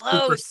 so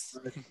close.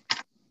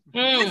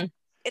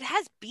 It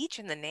has beach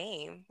in the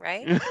name,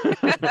 right?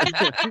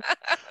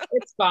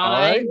 It's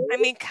fine. I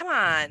mean, come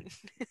on.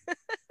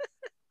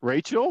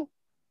 Rachel?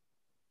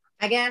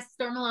 I guess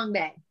Stormalong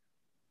Bay.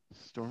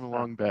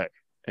 Stormalong Bay.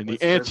 And the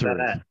Where's answer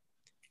that is at?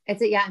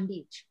 It's at Yacht and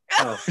Beach.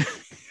 Oh.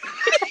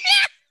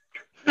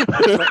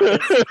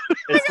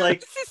 It's like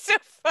This is so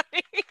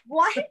funny.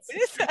 What? What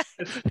is that?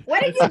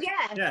 What did you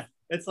guess? yeah,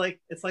 it's like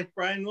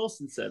Brian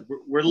Wilson said.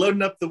 We're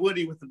loading up the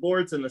Woody with the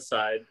boards on the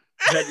side,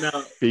 heading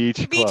out.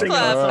 Beach Beach Club.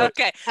 club. All right.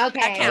 Okay. Okay,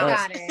 That I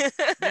counts. got it.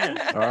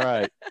 Yeah, All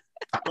right.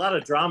 a lot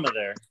of drama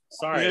there.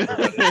 Sorry,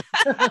 everybody.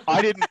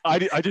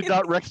 I did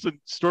not reckon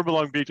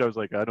Stormalong Beach. I was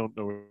like, I don't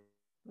know.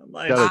 I'm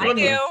like, Got it. I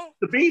knew.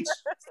 the beach,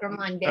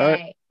 Stormalong Bay. All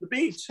right. the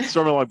beach.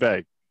 Stormalong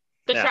Bay.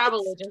 The Yeah.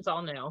 travel agents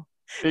all knew.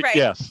 Right.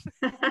 Yes.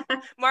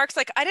 Mark's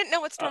like, I didn't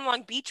know what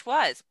Stormalong Beach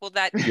was. Well,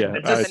 that Yeah.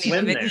 It doesn't just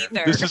even swim it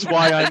there. either. This is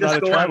why I'm Just not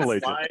a go on travel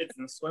agent. slides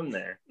and swim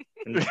there.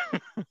 And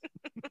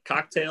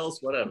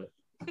cocktails, whatever.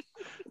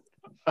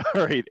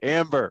 All right,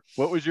 Amber,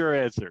 what was your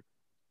answer?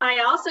 I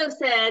also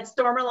said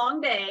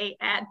Stormalong Bay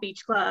at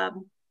Beach Club.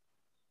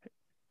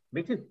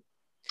 Me too.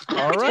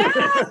 All right.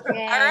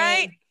 Yay. All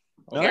right.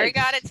 Nice. Gary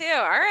got it too.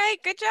 All right.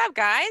 Good job,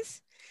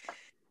 guys.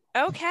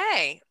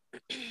 Okay.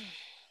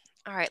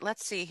 All right.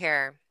 Let's see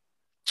here.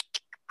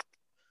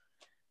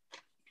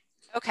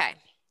 Okay.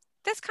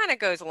 This kind of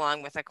goes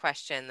along with a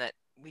question that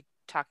we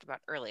talked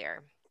about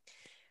earlier.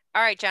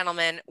 All right,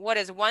 gentlemen, what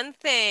is one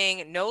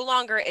thing no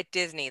longer at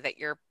Disney that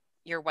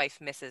your wife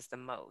misses the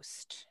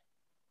most?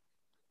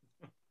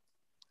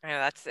 I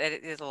know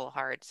it is a little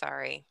hard.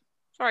 Sorry,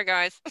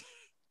 guys.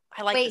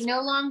 I like. Wait, this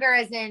no longer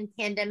as in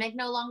pandemic,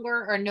 no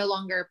longer, or no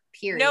longer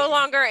period? No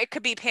longer. It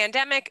could be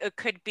pandemic. It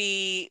could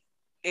be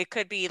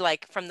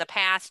like from the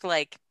past,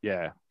 like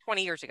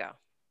 20 years ago.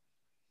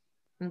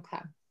 Okay.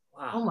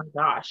 Wow. Oh my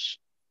gosh.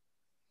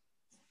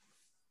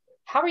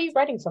 How are you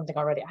writing something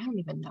already? I don't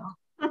even know.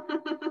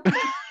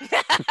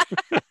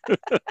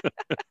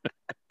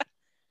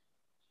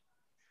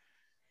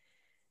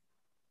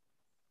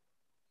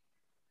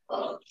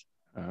 Oh,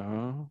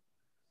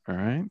 all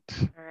right.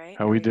 All right.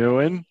 How we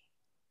doing?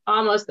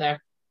 Almost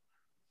there.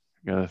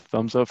 Got a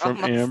thumbs up from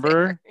Almost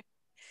Amber.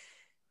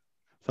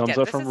 Thumbs Yeah,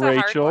 up this from is a hard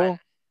Rachel. one.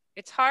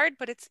 It's hard,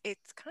 but it's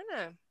kind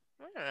of,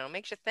 I don't know,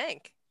 makes you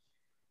think.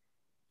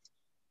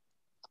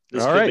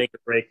 This All could right. make or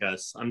break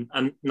us. I'm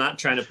not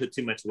trying to put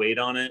too much weight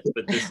on it,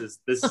 but this is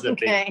a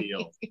Okay. big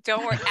deal.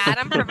 Don't worry.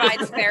 Adam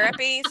provides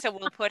therapy, so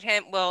we'll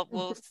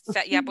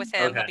set you up with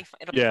him. Okay.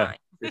 It'll be Yeah. fine.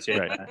 Appreciate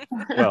Right.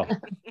 that. Well,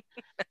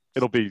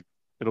 it'll be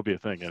a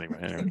thing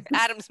anyway.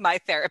 Adam's my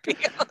therapy.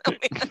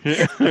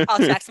 I'll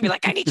text and be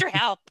like, I need your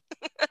help.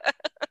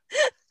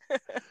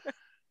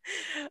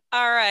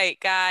 All right,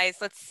 guys,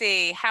 let's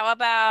see. How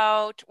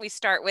about we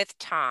start with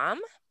Tom?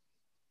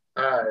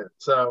 All right,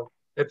 so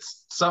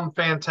it's some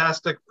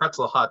fantastic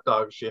pretzel hot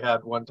dog she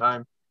had one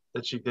time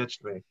that she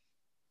ditched me.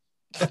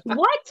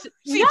 What?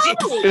 She No.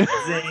 did.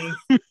 Zing.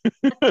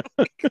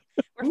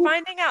 We're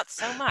finding out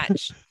so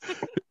much.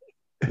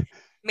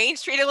 Main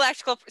Street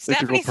Electrical.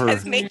 Electrical Stephanie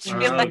says per- Main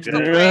Street Oh,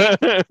 Electrical good.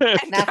 Parade.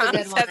 And That's a Tom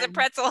good says a one.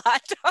 pretzel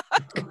hot dog.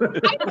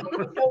 I don't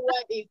even know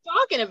what he's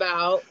talking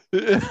about.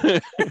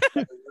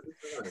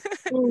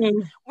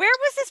 Where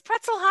was this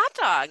pretzel hot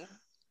dog?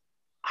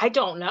 I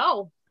don't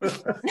know.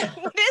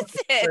 What is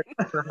it?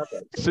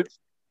 So,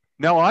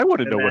 now I want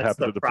to And know what that's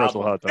happened to the the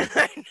pretzel hot problem.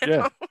 dog. I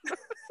know.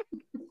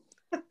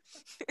 Yeah.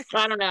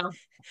 I don't know. All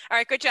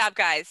right, good job,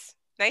 guys.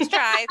 Nice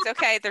try. It's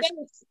okay.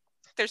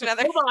 There's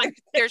another. Hold on.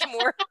 There's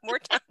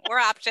more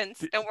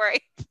options. Don't worry.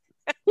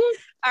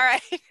 All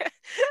right.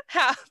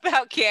 How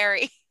about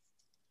Gary?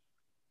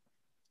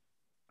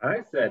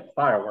 I said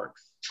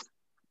fireworks.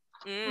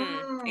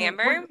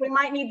 Amber? We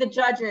might need the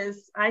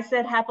judges. I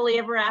said happily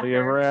ever after. Happily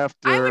ever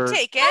after. I would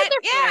take it.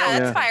 Yeah,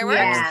 that's fireworks.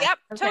 Yeah. Yep,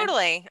 Okay.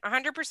 totally.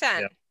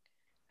 100%.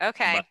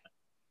 Okay. But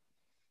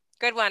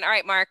Good one. All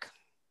right, Mark.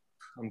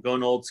 I'm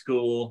going old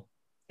school.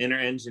 Inner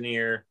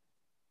engineer.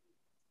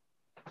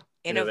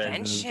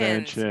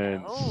 Interventions.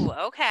 Oh,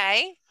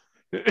 okay.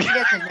 He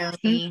doesn't know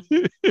me.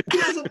 You're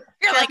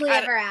like, Happily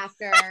ever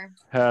after.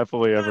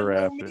 Happily ever No,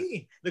 after.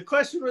 me. The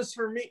question was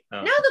for me.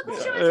 Oh. No, the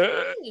question was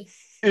for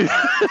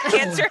me.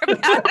 answer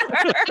about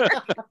her.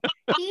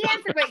 He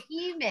answered, but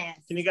he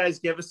missed. Can you guys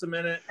give us a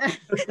minute?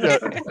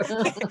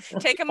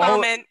 Take a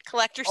moment,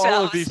 collect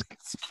yourselves.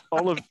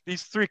 All of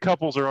these three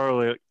couples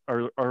are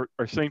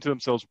saying to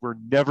themselves, "We're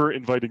never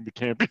inviting the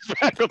Campies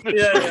back on the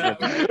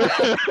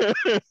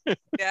show."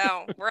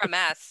 No, we're a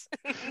mess.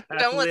 Don't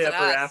Happily listen to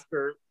ever us.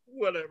 after.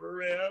 Whatever,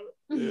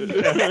 man.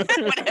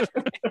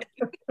 Whatever.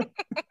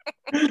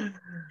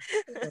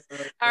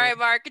 All right,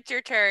 Mark, it's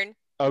your turn.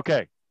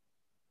 Okay.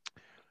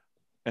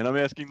 And I'm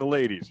asking the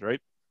ladies, right?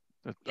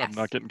 Yes. I'm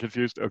not getting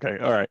confused. Okay.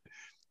 All right.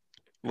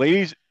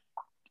 Ladies,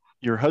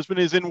 your husband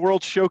is in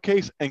World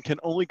Showcase and can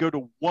only go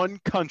to one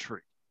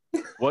country.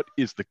 What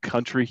is the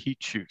country he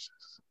chooses?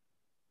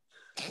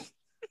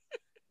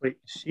 Wait,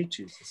 she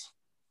chooses.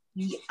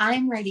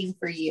 I'm writing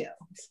for you.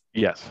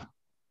 Yes.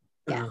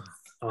 Yeah.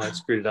 Oh, I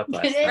screwed it up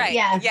last Did it? time. Right.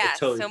 Yeah. Yeah.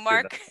 Totally So, screwed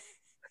Mark,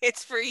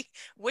 it's for you.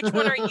 Which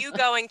one are you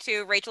going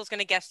to? Rachel's going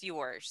to guess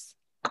yours.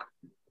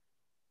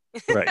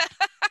 Right.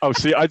 Oh,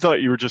 see, I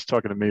thought you were just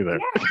talking to me there.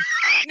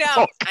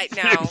 No, I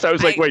know. So I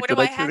was like, wait, what did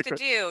do I I see have the to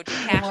question? do? Do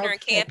Kafner and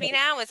Campy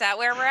now? Is that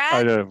where we're at?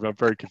 I know. I'm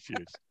very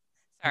confused.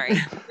 Sorry.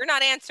 You're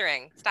not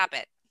answering. Stop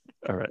it.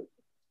 All right.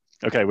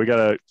 Okay, we got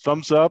a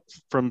thumbs up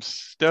from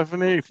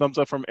Stephanie, thumbs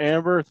up from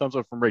Amber, thumbs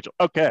up from Rachel.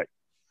 Okay. I'm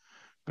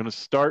going to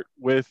start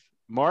with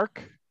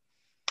Mark.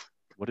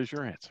 What is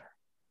your answer?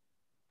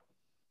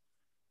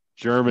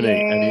 Germany.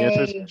 Yay. And the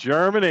answer is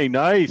Germany.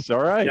 Nice.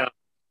 All right. Yeah.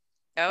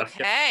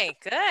 Okay,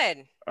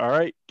 good. All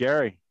right,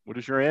 Gary, what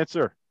is your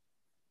answer?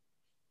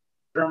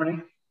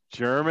 Germany.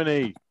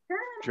 Germany.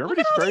 Germany's Look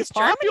at all very these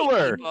Germany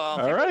popular. people. All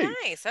Very right.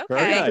 nice. Very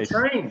Okay. nice.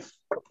 Trains.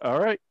 All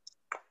right.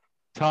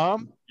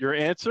 Tom, your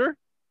answer?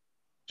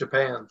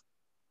 Japan.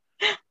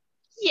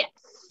 Yes.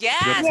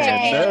 Yes. Yay.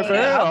 good answer.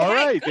 Yeah, all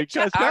Okay, right. good You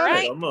job. guys got All it.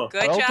 right. Almost.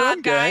 Good Well job,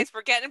 done, gang. guys.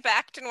 We're getting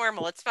back to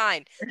normal. It's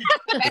fine.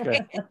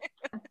 Okay.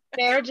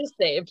 Marriage is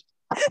saved.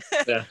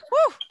 Yeah.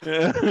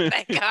 Yeah.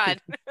 Thank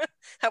God.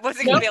 I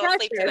wasn't going to be able to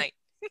sleep pressure. tonight.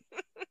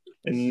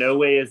 In no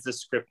way is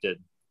this scripted.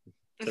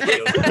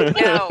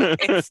 No,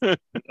 it's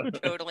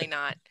totally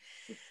not.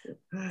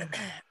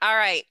 All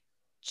right,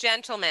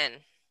 gentlemen,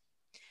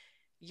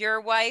 your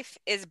wife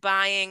is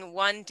buying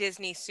one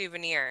Disney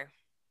souvenir.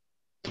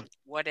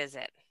 What is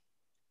it?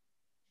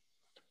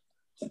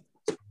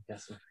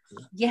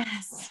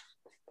 Yes.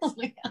 Oh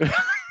my God.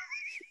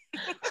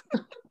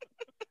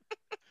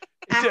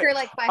 After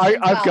like question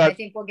I've 12, got- I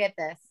think we'll get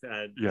this.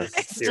 Yes.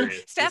 This is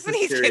serious.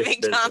 Stephanie's This is serious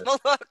giving Tom business.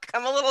 a look.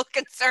 I'm a little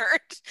concerned.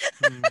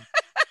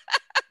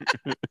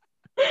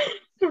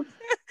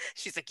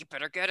 She's like, you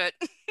better get it.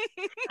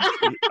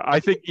 I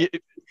think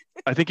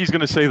he's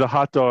going to say the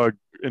hot dog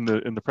in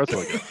the pretzel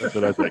again. That's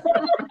what I think.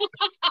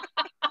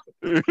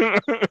 We're gonna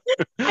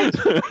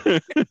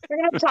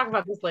have to talk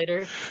about this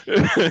later.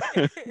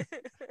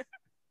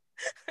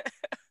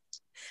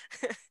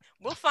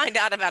 We'll find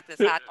out about this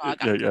hot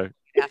dog Yeah.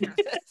 after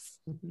this.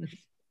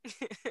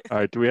 All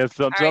right. Do we have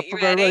thumbs All right, up you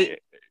from ready? everybody?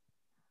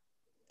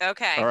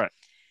 Okay. All right.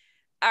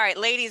 All right,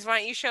 ladies, why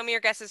don't you show me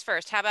your guesses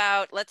first? How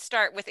about let's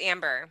start with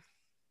Amber.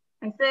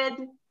 I said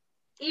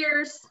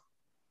ears.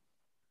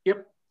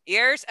 Yep.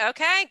 Ears.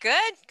 Okay,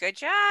 good. Good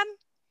job.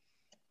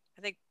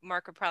 I think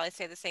Mark would probably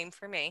say the same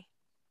for me.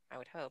 I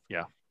would hope.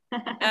 Yeah.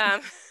 All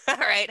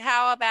right.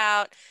 How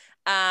about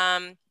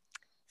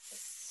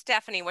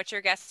Stephanie? What's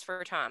your guess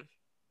for Tom?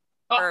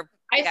 Oh,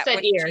 I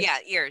said ears. Yeah,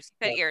 ears.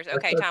 You said ears.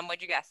 Okay, Tom,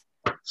 what'd you guess?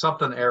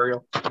 Something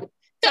aerial.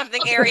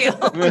 Something aerial.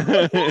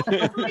 Behind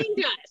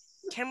us.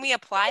 Can we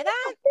apply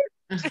that?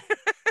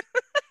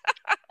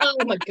 Oh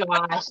my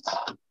gosh.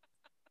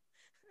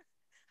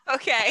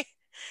 Okay.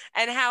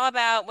 And how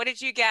about what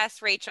did you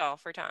guess, Rachel,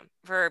 for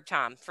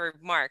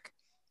Mark?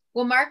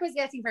 Well, Mark was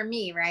guessing for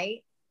me,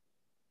 right?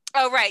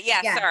 Oh, right. Yeah,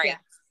 Yeah, sorry. yeah.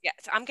 Yeah,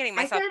 so I'm getting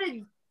I myself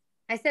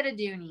said a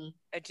Dooney.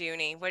 a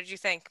Dooney. What did you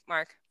think,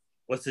 Mark?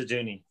 What's a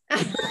Dooney?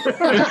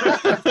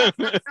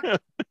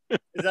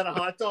 Is that a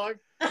hot dog?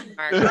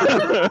 Mark.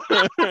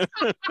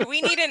 Do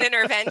we need an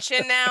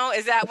intervention now?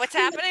 Is that what's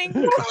happening?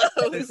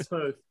 It's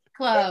both.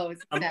 Close.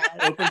 I'm says.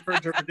 open for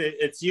interpretation.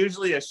 It's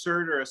usually a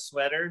shirt or a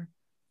sweater,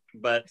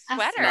 but A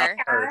Sweater? not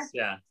hers.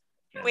 Yeah.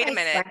 Wait a My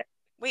minute. sweater.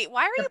 Wait,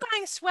 why are you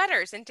buying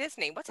sweaters in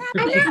Disney? What's I'm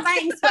happening? not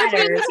buying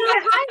sweaters.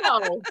 I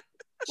know.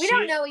 We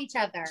don't know each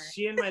other.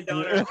 She and my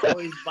daughter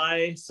always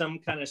buy some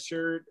kind of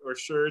shirt or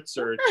shirts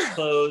or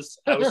clothes.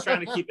 I was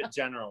trying to keep it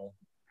general.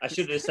 I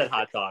should have just said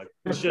hot dog.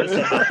 I should have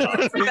said hot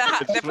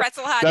dog. The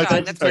pretzel hot That's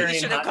dog. That's what you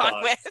vegetarian should have hot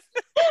gone dog.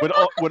 with.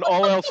 when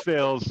all else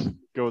fails,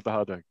 go with the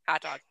hot dog.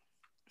 Hot dog.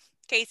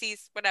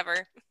 Casey's,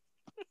 whatever.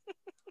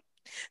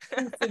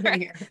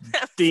 Souvenir.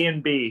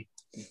 D&B.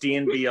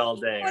 D&B all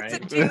day, What's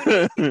right?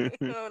 a toonie?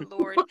 Oh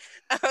Lord.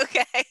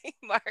 Okay,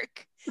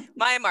 Mark.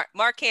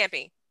 Mark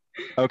Campy.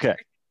 Okay.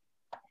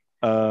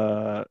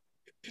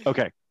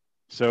 Okay.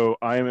 So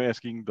I am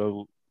asking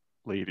the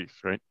ladies,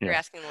 right? You're Yeah.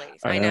 asking the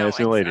ladies. I'm I know.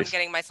 asking the I'm ladies.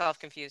 getting myself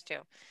confused too.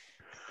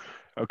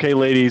 Okay,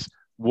 ladies,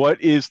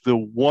 what is the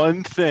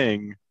one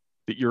thing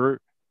that your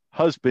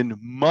husband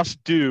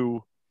must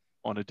do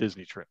on a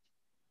Disney trip?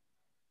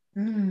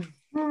 Hmm.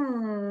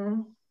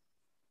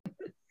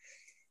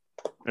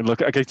 And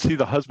look, I can see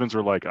the husbands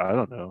are like, I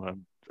don't know.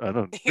 I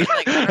don't. You're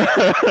like,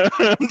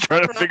 I I'm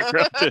trying to figure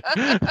out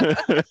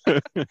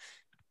it.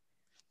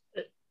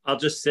 I'll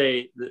just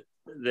say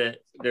that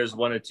there's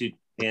one or two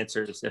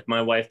answers. If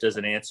my wife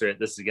doesn't answer it,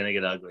 this is going to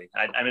get ugly.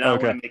 I mean, I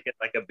don't want to make it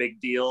like a big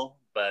deal,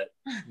 but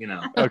you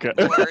know. Okay.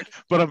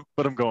 but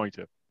I'm going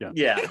to. Yeah.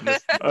 Yeah.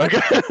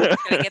 Okay.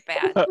 It's gonna get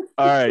bad.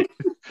 All right.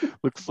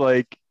 Looks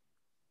like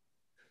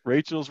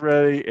Rachel's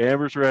ready.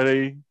 Amber's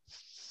ready.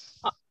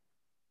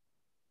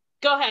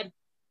 Go ahead.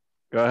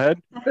 Go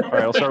ahead. All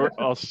right.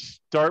 I'll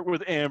start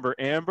with Amber.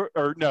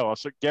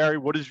 Gary,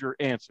 what is your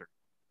answer?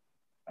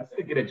 I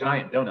said get a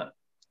giant donut.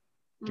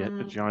 Get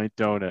a giant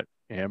donut.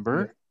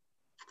 Amber?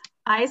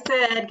 I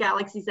said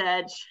Galaxy's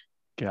Edge.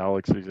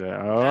 Galaxy's Edge.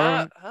 All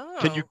right.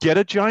 Can you get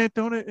a giant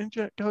donut in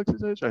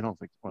Galaxy's Edge? I don't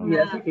think so.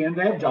 Yes, you can.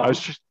 They have jobs. I was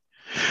just.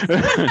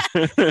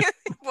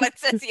 What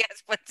says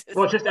yes? What says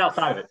Well, it's just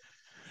outside of it.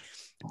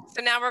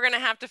 So now we're gonna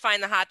have to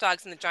find the hot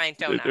dogs and the giant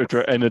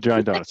donut. And the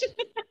giant donuts.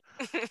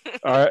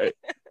 All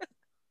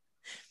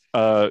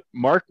right.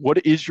 Mark,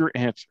 what is your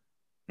answer?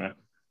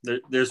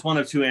 There's one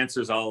of two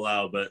answers I'll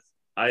allow, but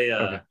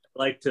I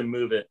like to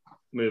move it.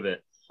 With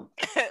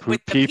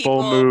the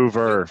people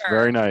mover.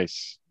 Very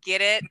nice.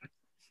 Get it?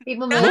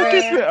 People Look mover.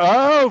 at it.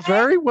 Oh,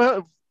 very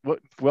well.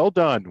 Well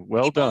done.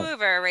 Well People done.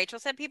 mover. Rachel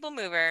said people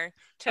mover.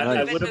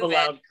 I would have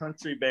allowed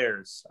Country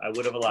Bears. I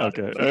would have allowed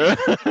it.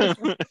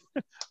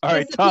 All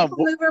right, Is the Tom.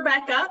 People mover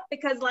back up?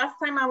 Because last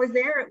time I was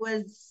there, it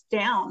was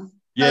down.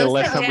 Yeah, Oh,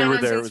 last time we were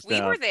there, it was we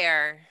down. were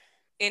there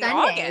in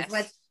Sunday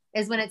August.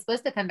 is when it's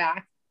supposed to come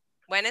back.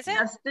 When is it?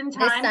 Just in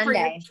time for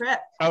your Sunday. trip.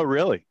 Oh,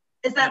 really?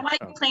 Is that why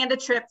you planned a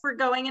trip for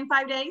going in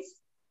 5 days?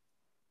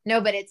 No,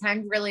 but it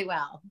timed really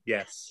well.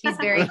 Yes. He's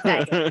very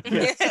excited.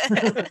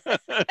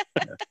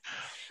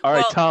 All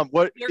right, Tom,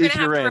 what You're is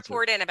gonna have your to answer?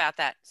 report in about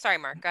that. Sorry,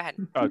 Mark. Go ahead.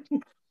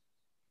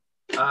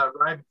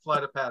 Ride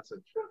Flight of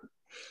Passage.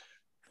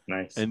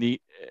 Nice. And And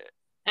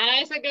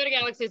I said go to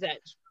Galaxy's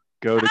Edge.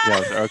 go to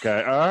Galaxy.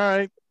 Okay. All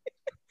right.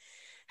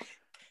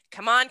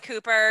 Come on,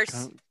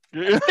 Coopers.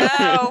 Let's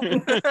go.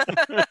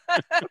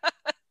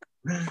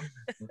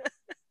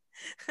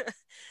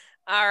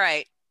 All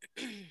right.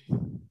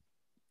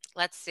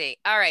 Let's see.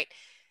 All right.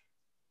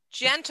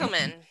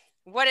 Gentlemen,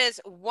 what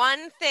is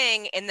one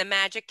thing in the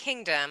Magic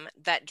Kingdom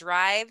that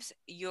drives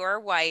your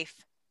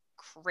wife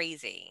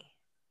crazy?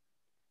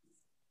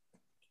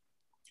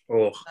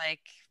 Oh. Like,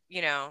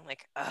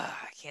 I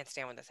can't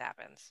stand when this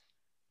happens.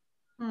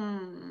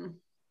 And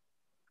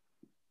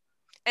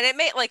it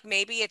may,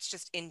 maybe it's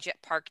just in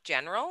park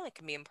general. It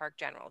can be in park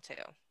general too.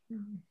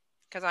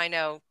 Because I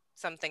know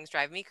some things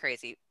drive me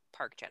crazy,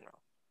 park general.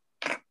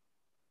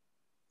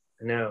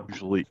 No.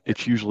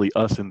 It's usually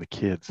us and the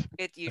kids.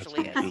 It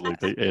usually is. Usually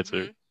the answer.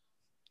 Mm-hmm.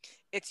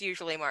 It's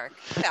usually Mark.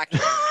 Actually.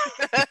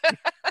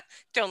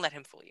 Don't let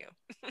him fool you.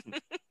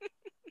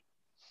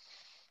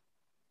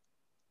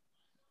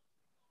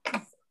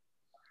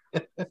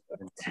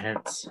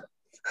 Intense.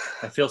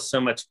 I feel so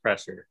much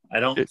pressure. I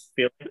don't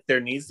feel like there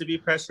needs to be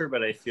pressure,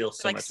 but I feel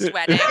so much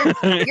sweating.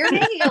 You're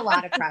making a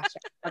lot of pressure.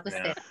 I'll just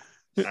say.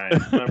 All right,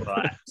 I'm gonna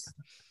relax.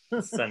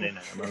 It's Sunday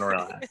night. I'm gonna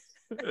relax.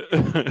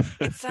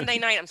 It's Sunday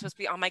night. I'm supposed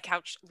to be on my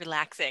couch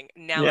relaxing.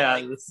 Now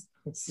I'm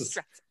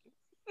stressing.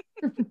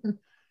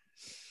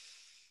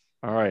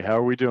 All right, how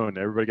are we doing?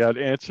 Everybody got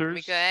answers?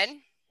 We good?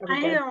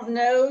 I don't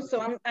know,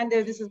 so I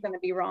know this is going to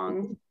be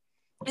wrong.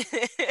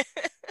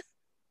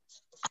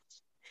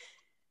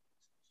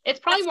 It's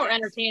probably more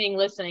entertaining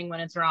listening when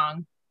it's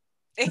wrong.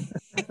 It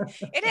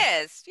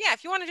is. Yeah,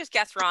 if you want to just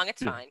guess wrong,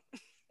 it's fine.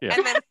 Yeah.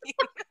 And then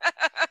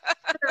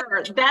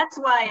Sure. That's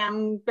why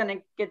I'm going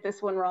to get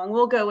this one wrong.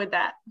 We'll go with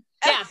that.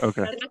 Yeah.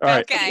 Okay. It's All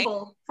right. Okay.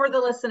 For the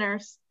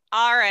listeners.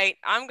 All right.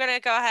 I'm going to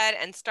go ahead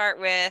and start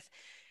with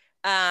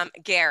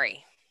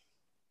Gary.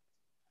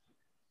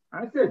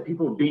 I said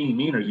people being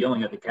mean or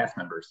yelling at the cast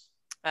members.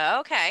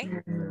 Okay.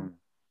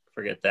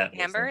 Forget that.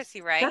 Amber, is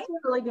he right? That's a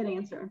really good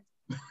answer.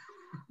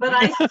 But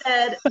I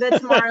said the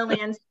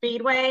Tomorrowland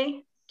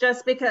Speedway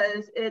just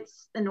because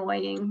it's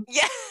annoying.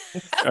 Yeah.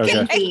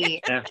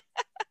 Okay. Yeah.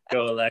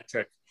 Go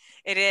electric.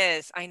 It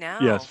is. I know.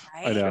 Yes,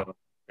 right? I know.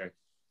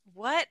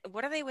 What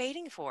are they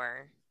waiting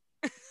for?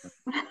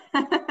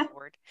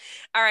 Lord.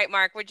 All right,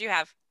 Mark, what'd you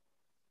have?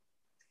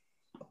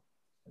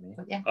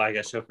 Yeah. Oh, I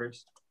got to show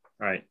first.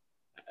 All right.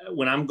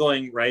 When I'm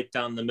going right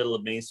down the middle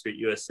of Main Street,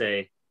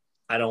 USA,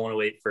 I don't want to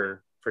wait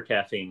for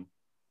caffeine.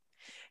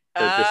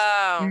 So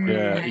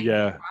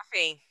Yeah.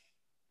 Coffee.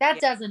 That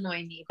does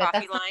annoy me, but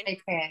Coffee that's not line? my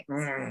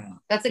pick.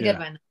 That's a good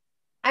one.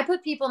 I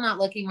put people not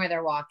looking where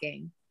they're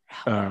walking.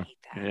 Oh, I hate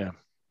that. Yeah.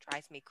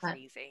 Drives me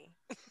crazy.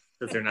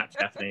 Because they're not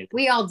caffeinated.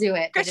 We all do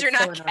it. Because you're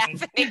not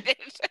caffeinated.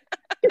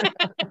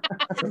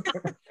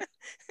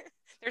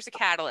 There's a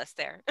catalyst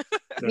there.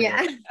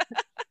 Yeah.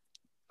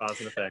 Cause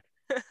and effect.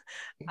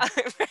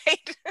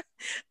 Right.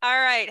 All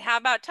right. How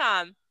about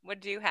Tom? What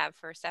do you have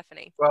for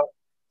Stephanie? Well,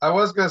 I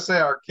was going to say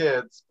our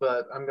kids,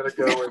 but I'm going to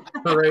go with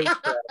parade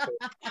traffic.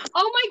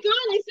 Oh my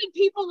God, I said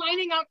people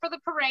lining up for the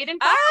parade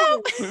and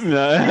Oh,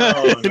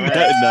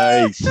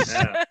 Nice.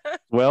 Yeah.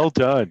 Well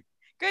done.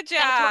 good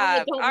That's why I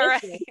job. don't All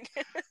miss right.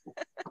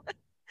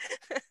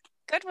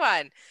 Good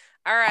one.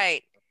 All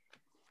right.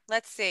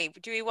 Let's see.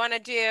 Do we want to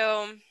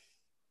do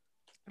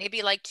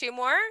maybe like 2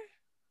 more?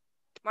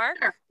 Mark?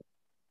 Sure.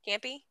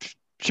 Campy?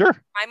 Sure.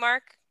 My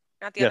Mark?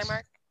 Not the Yes. other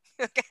Mark?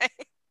 Okay.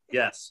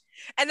 Yes.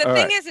 And the All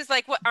thing right. is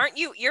like, what aren't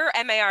you? You're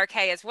MARK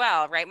as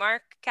well, right,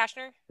 Mark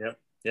Kashner? Yep.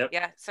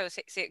 Yeah. So you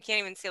can't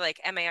even see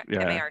like MARC.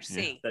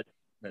 That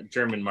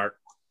German mark.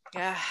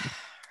 Yeah.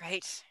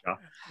 Right. Yeah.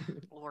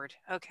 Lord.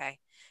 Okay.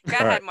 Go All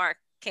ahead, right. Mark.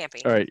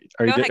 Campy. All right.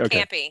 Are Go you ahead, okay.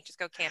 Campy. Just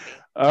go Campy.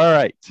 All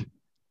right.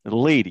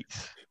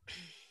 Ladies,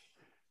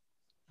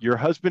 your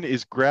husband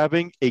is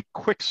grabbing a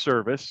quick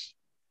service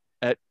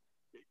at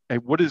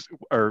let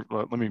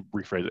me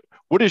rephrase it.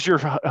 What is your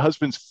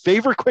husband's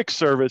favorite quick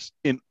service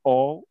in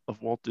all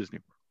of Walt Disney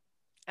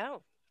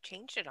World? Oh,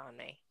 changed it on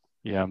me.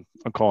 Yeah,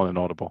 I'm calling an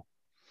audible.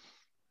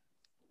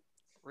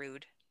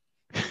 Rude.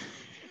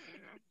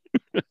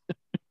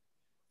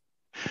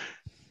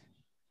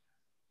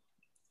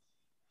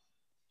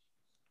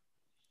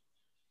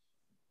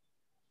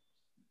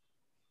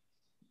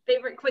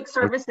 Favorite quick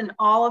service in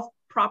all of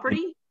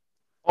property?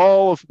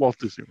 All of Walt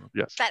Disney World,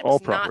 yes. That all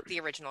was property. not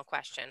the original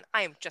question.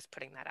 I am just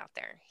putting that out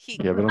there. He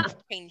Yeah, but I'm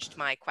changed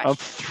my I'm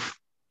question.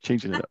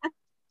 changing it up.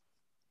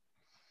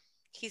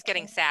 He's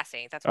getting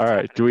sassy. That's All what's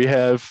right. Do we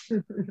have?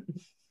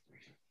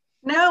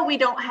 No, we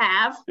don't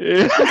have.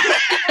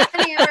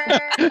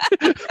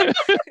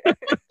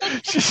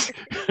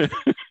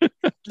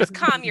 Just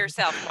calm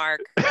yourself, Mark.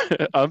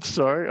 I'm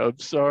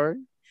sorry.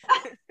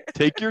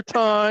 Take your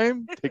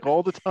time. Take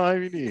all the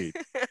time you need.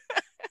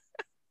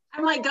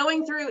 I'm like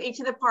going through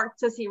each of the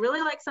parks. Does he really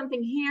like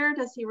something here?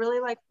 Does he really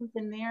like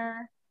something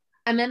there?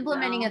 I'm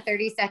implementing No. a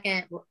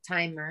 30-second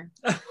timer.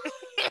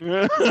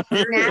 Yeah.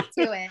 Snap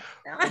to it.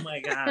 Oh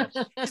my gosh.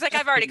 He's like,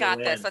 I've already got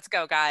this. Let's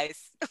go,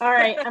 guys. All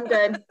right, I'm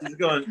good. She's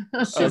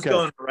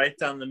going right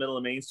down the middle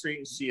of Main Street,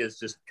 and she is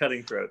just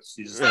cutting throats.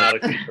 She's just out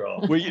of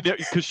control. Well,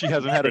 because she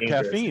hasn't had her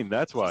Dangerous. caffeine.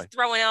 That's why.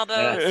 Throwing elbows.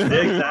 Yeah,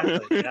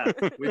 exactly. Yeah,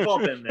 we've all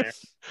been there.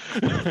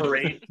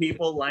 Parade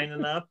people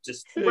lining up,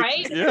 just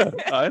Right? Yeah,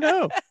 I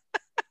know.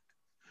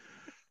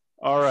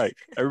 All right,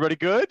 everybody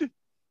good?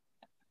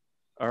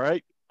 All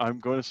right,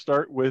 I'm going to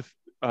start with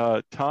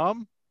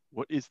Tom.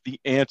 What is the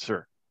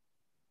answer?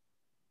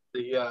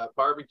 The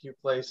barbecue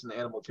place in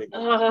Animal Kingdom.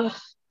 Oh,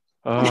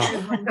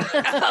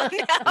 Oh,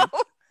 no.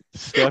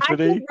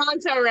 Stephanie,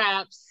 Ronto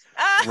wraps.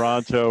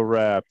 Ronto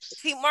wraps.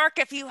 See, Mark,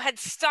 if you had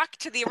stuck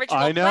to the original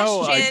I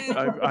know. question,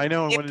 I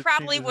know. I wanted it to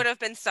probably change would have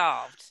been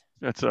solved.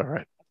 That's all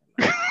right.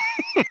 I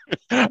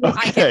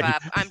Okay, give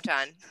up. I'm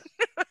done.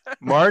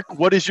 Mark,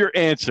 what is your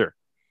answer?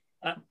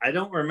 I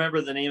don't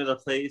remember the name of the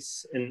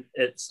place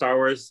at Star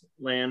Wars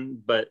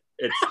Land, but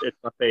it's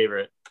my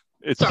favorite.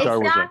 It's Star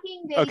Wars.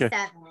 Stocking Day Okay.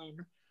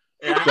 7.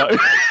 Yeah, That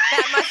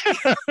must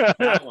be,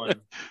 that one.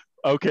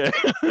 Okay.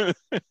 That's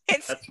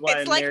why I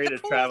it's like married the a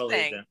pool travel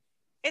thing. agent.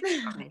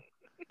 It's fine.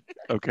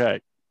 Okay.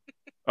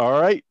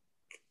 All right.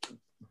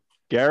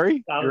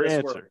 Gary, Out of your this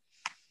answer. world.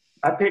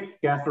 I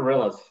picked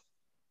Gasparillas.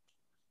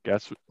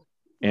 Guess.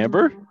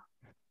 Amber?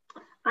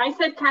 I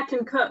said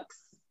Captain Cook's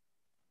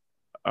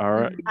All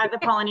right. at the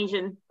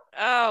Polynesian.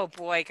 Oh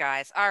boy,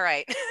 guys. All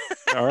right.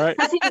 All right.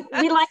 Because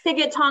we like to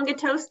get Tonga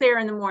toast there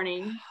in the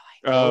morning.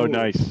 Oh, Ooh.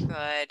 nice.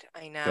 Good.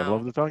 I I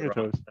love know. the Tonga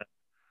toast.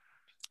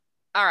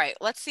 All right.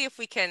 Let's see if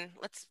we can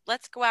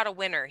let's go out a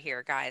winner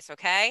here, guys.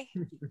 Okay.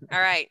 All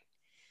right.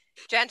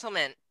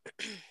 Gentlemen,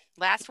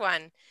 last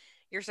one.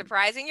 You're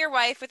surprising your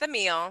wife with a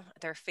meal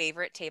at their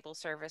favorite table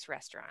service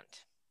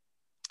restaurant.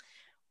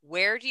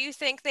 Where do you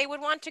think they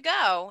would want to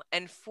go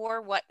and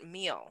for what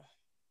meal?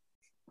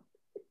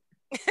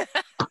 I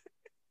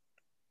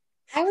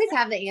always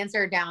have the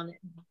answer down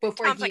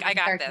before Tom's he like, even I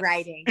got starts this.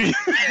 writing.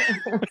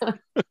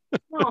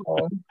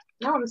 No,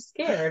 now I'm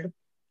scared.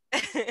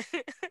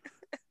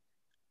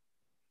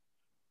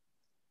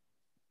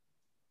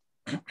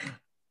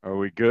 Are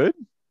we good?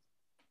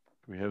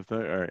 We have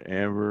that. All right.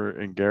 Amber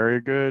and Gary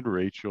are good.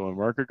 Rachel and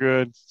Mark are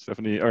good.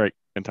 Stephanie. All right.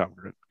 And Tom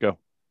are good. Go.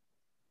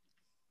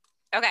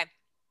 Okay.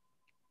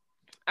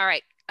 All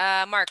right.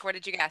 Mark, what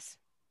did you guess?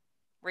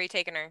 Where are you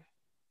taking her?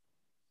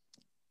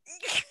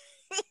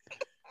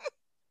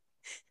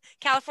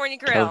 California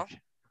Grill.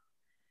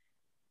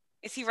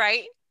 Is he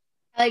right?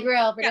 I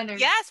grill for dinner.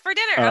 Yes, for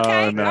dinner. Oh,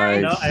 Okay. All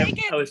right. nice. No, Take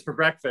it. I was for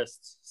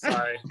breakfast.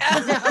 Sorry.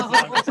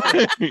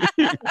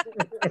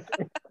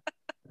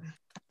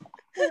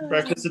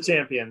 Breakfast of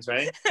champions,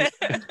 right?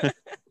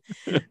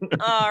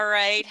 All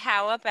right.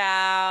 How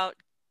about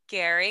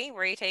Gary?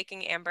 Where are you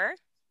taking Amber?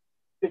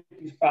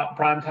 50s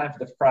prime time for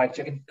the fried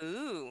chicken.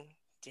 Ooh,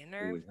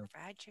 dinner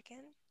fried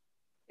chicken.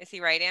 Is he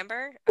right,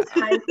 Amber? I said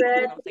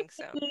I don't think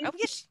so. Oh,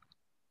 yes.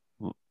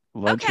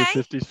 Lunch Okay. at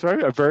 50s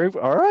fried.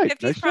 All right.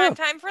 50s Nice prime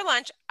job. time for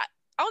lunch.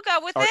 I'll go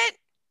with it.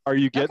 Are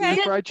you getting Okay.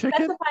 the fried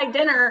chicken? Specify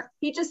dinner.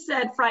 He just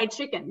said fried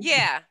chicken.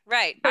 Yeah,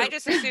 right. I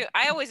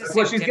always That's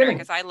what assume she's dinner getting.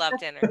 because I love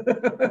dinner.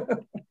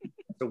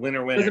 The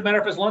winner. Doesn't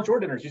matter if it's lunch or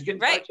dinner. She's getting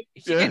fried Right. chicken.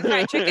 She's getting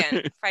fried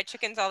chicken. Fried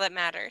chicken's all that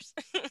matters.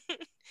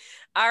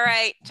 All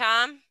right,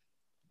 Tom,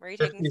 where are you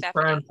taking 50s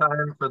Stephanie? prime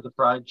time for the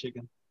fried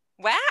chicken.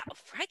 Wow,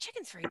 fried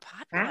chicken's very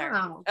popular.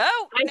 Wow.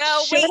 Oh, I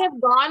no, should wait. have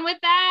gone with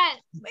that.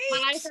 When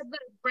I Wait. said the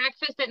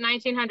breakfast at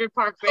 1900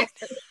 Park Fair.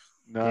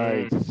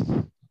 Nice.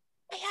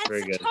 I had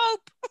Very such good.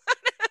 hope.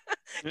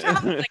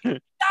 Tom was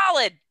like,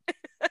 solid.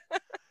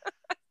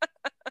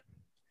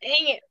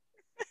 Dang it.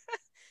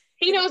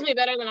 He knows me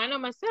better than I know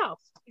myself.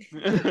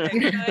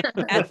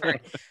 Good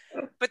effort.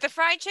 But the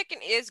fried chicken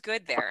is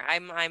good there.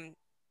 I'm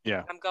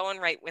going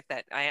right with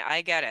it.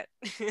 I get it.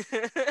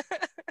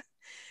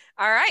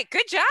 All right,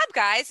 good job,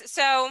 guys.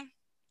 So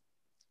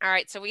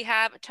we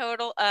have a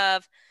total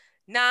of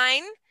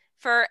 9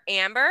 for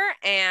Amber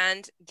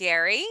and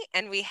Gary,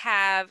 and we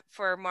have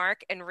for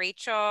Mark and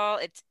Rachel,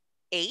 it's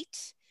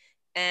 8.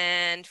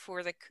 And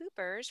for the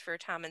Coopers, for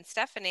Tom and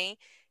Stephanie,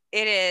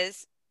 it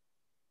is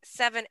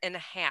 7.5.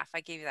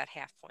 I gave you that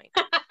half point.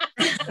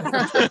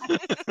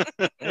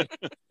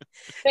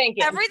 Thank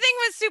you. Everything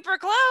was super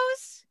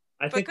close.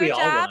 I But think good we all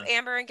job, won,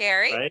 Amber and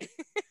Gary. right?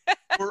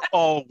 We're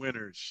all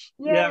winners.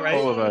 Yeah, right.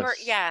 All of us.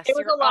 Yes, It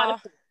was you're a lot all,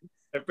 of fun.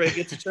 Everybody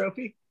gets a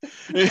trophy.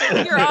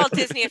 you're all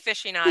Disney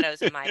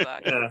aficionados in my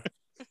book. Yeah.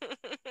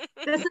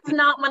 This is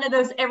not one of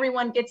those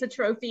everyone gets a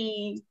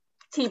trophy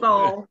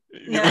T-ball.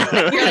 No.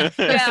 You're like,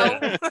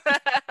 no.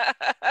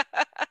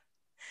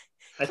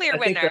 Clear I think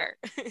winner.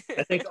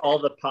 I think all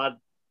the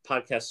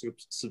podcast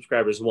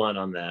subscribers won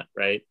on that,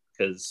 right?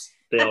 Because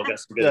they all got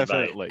some good advice.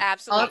 Definitely. All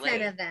Absolutely.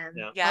 10 of them.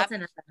 Yeah. Yep. All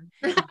 10 of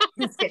them.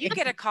 Just kidding. You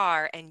get a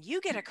car and you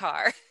get a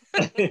car.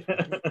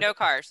 No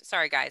cars.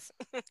 Sorry, guys.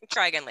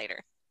 Try again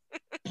later.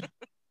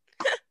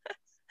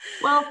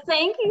 Well,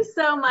 thank you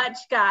so much,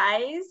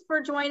 guys,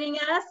 for joining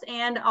us,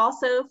 and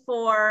also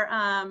for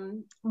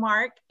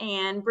Mark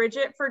and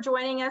Bridget for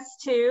joining us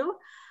too.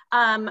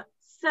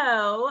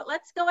 So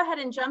let's go ahead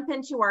and jump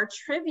into our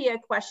trivia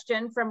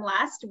question from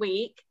last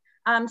week.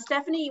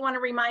 Stephanie, you want to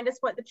remind us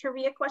what the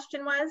trivia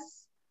question was?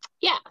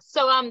 Yeah,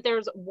 so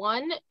there's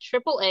one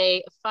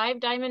AAA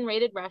 5-diamond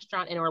rated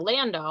restaurant in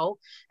Orlando,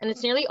 and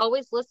it's nearly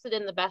always listed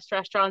in the best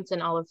restaurants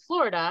in all of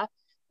Florida.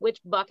 Which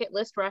bucket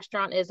list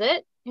restaurant is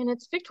it? And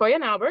it's Victoria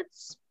and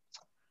Albert's.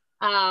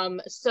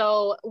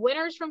 So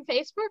winners from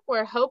Facebook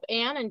were Hope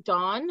Ann and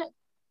Dawn.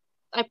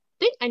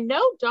 I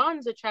know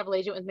Dawn's a travel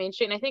agent with Main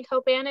Street, and I think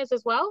Hope Ann is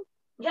as well.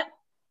 Yep.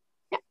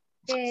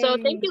 Yeah. So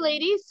thank you,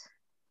 ladies.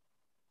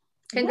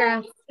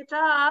 Congrats. Good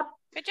job.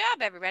 Good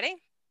job, everybody.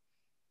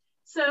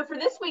 So for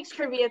this week's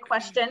trivia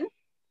question,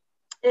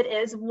 it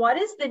is, what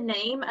is the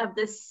name of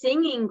the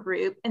singing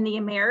group in the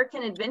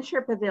American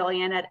Adventure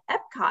Pavilion at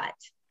Epcot?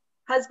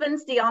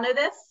 Husbands, do y'all know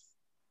this?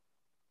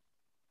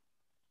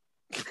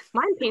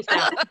 Mine pieced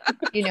out.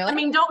 You know I it?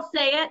 mean, don't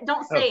say it.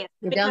 Don't say it.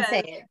 Don't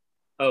say because it.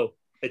 Oh,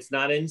 it's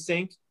not in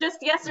sync. Just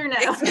yes or no.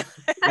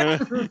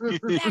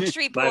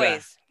 Backstreet Bye-bye.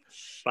 Boys.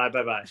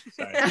 Bye.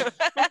 Sorry.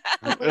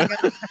 Oh my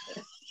God.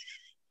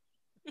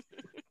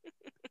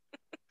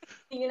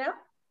 Do you know?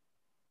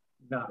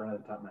 Not right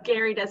at the top of my head.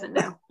 Gary doesn't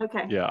know.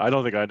 Okay. Yeah, I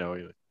don't think I know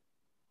either.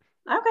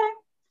 Okay.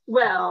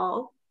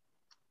 Well,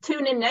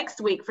 tune in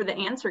next week for the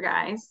answer,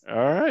 guys. All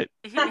right.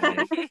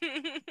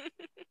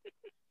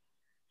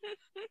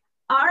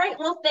 All right.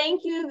 Well,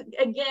 thank you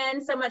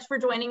again so much for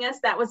joining us.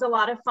 That was a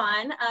lot of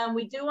fun.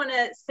 We do want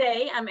to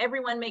say,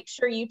 everyone, make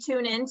sure you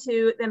tune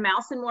into the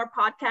Mouse and More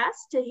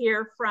podcast to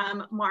hear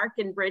from Mark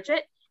and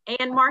Bridget.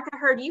 And Mark, I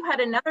heard you had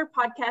another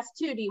podcast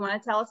too. Do you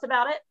want to tell us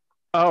about it?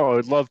 Oh,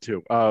 I'd love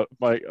to.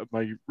 My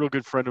real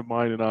good friend of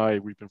mine and I,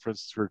 we've been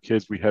friends since we were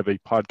kids. We have a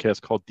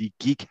podcast called the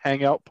Geek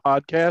Hangout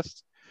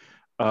Podcast,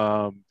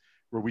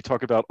 where we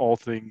talk about all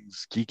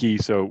things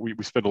geeky. So we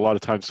spend a lot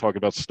of time talking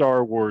about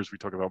Star Wars. We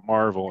talk about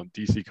Marvel and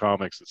DC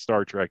Comics and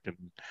Star Trek and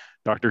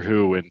Doctor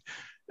Who and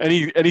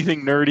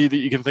anything nerdy that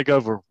you can think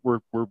of. We're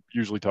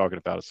usually talking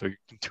about it. So you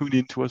can tune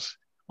into us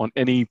on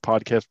any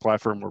podcast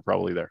platform. We're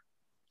probably there.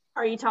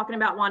 Are you talking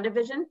about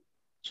WandaVision?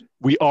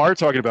 We are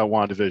talking about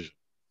WandaVision.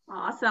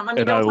 Awesome. I mean,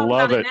 And don't I talk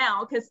love about it it.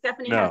 now because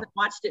Stephanie No. hasn't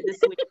watched it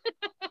this week.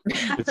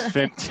 It's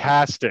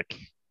fantastic.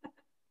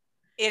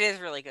 It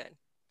is really good.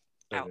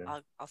 Okay.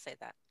 I'll say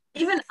that.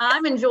 Even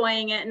I'm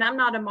enjoying it, and I'm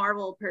not a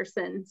Marvel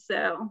person,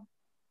 so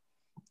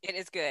It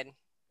is good.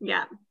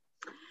 yeah.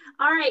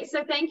 All right,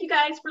 so thank you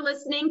guys for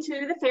listening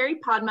to the Fairy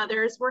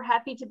Podmothers. We're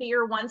happy to be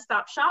your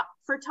one-stop shop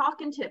for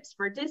talk and tips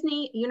for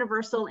Disney,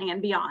 Universal,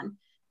 and beyond.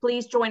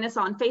 Please join us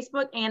on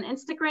Facebook and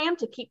Instagram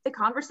to keep the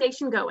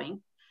conversation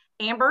going.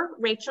 Amber,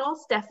 Rachel,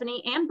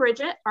 Stephanie, and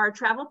Bridget are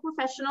travel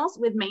professionals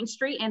with Main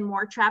Street and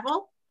More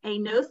Travel, a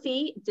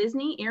no-fee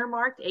Disney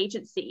earmarked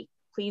agency.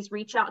 Please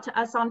reach out to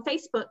us on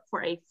Facebook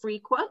for a free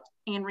quote,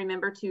 and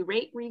remember to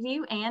rate,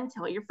 review, and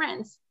tell your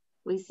friends.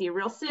 We'll see you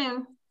real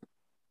soon.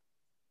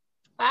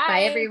 Bye.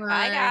 Bye, everyone.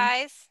 Bye,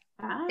 guys.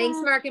 Bye. Thanks,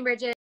 Mark and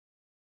Bridget.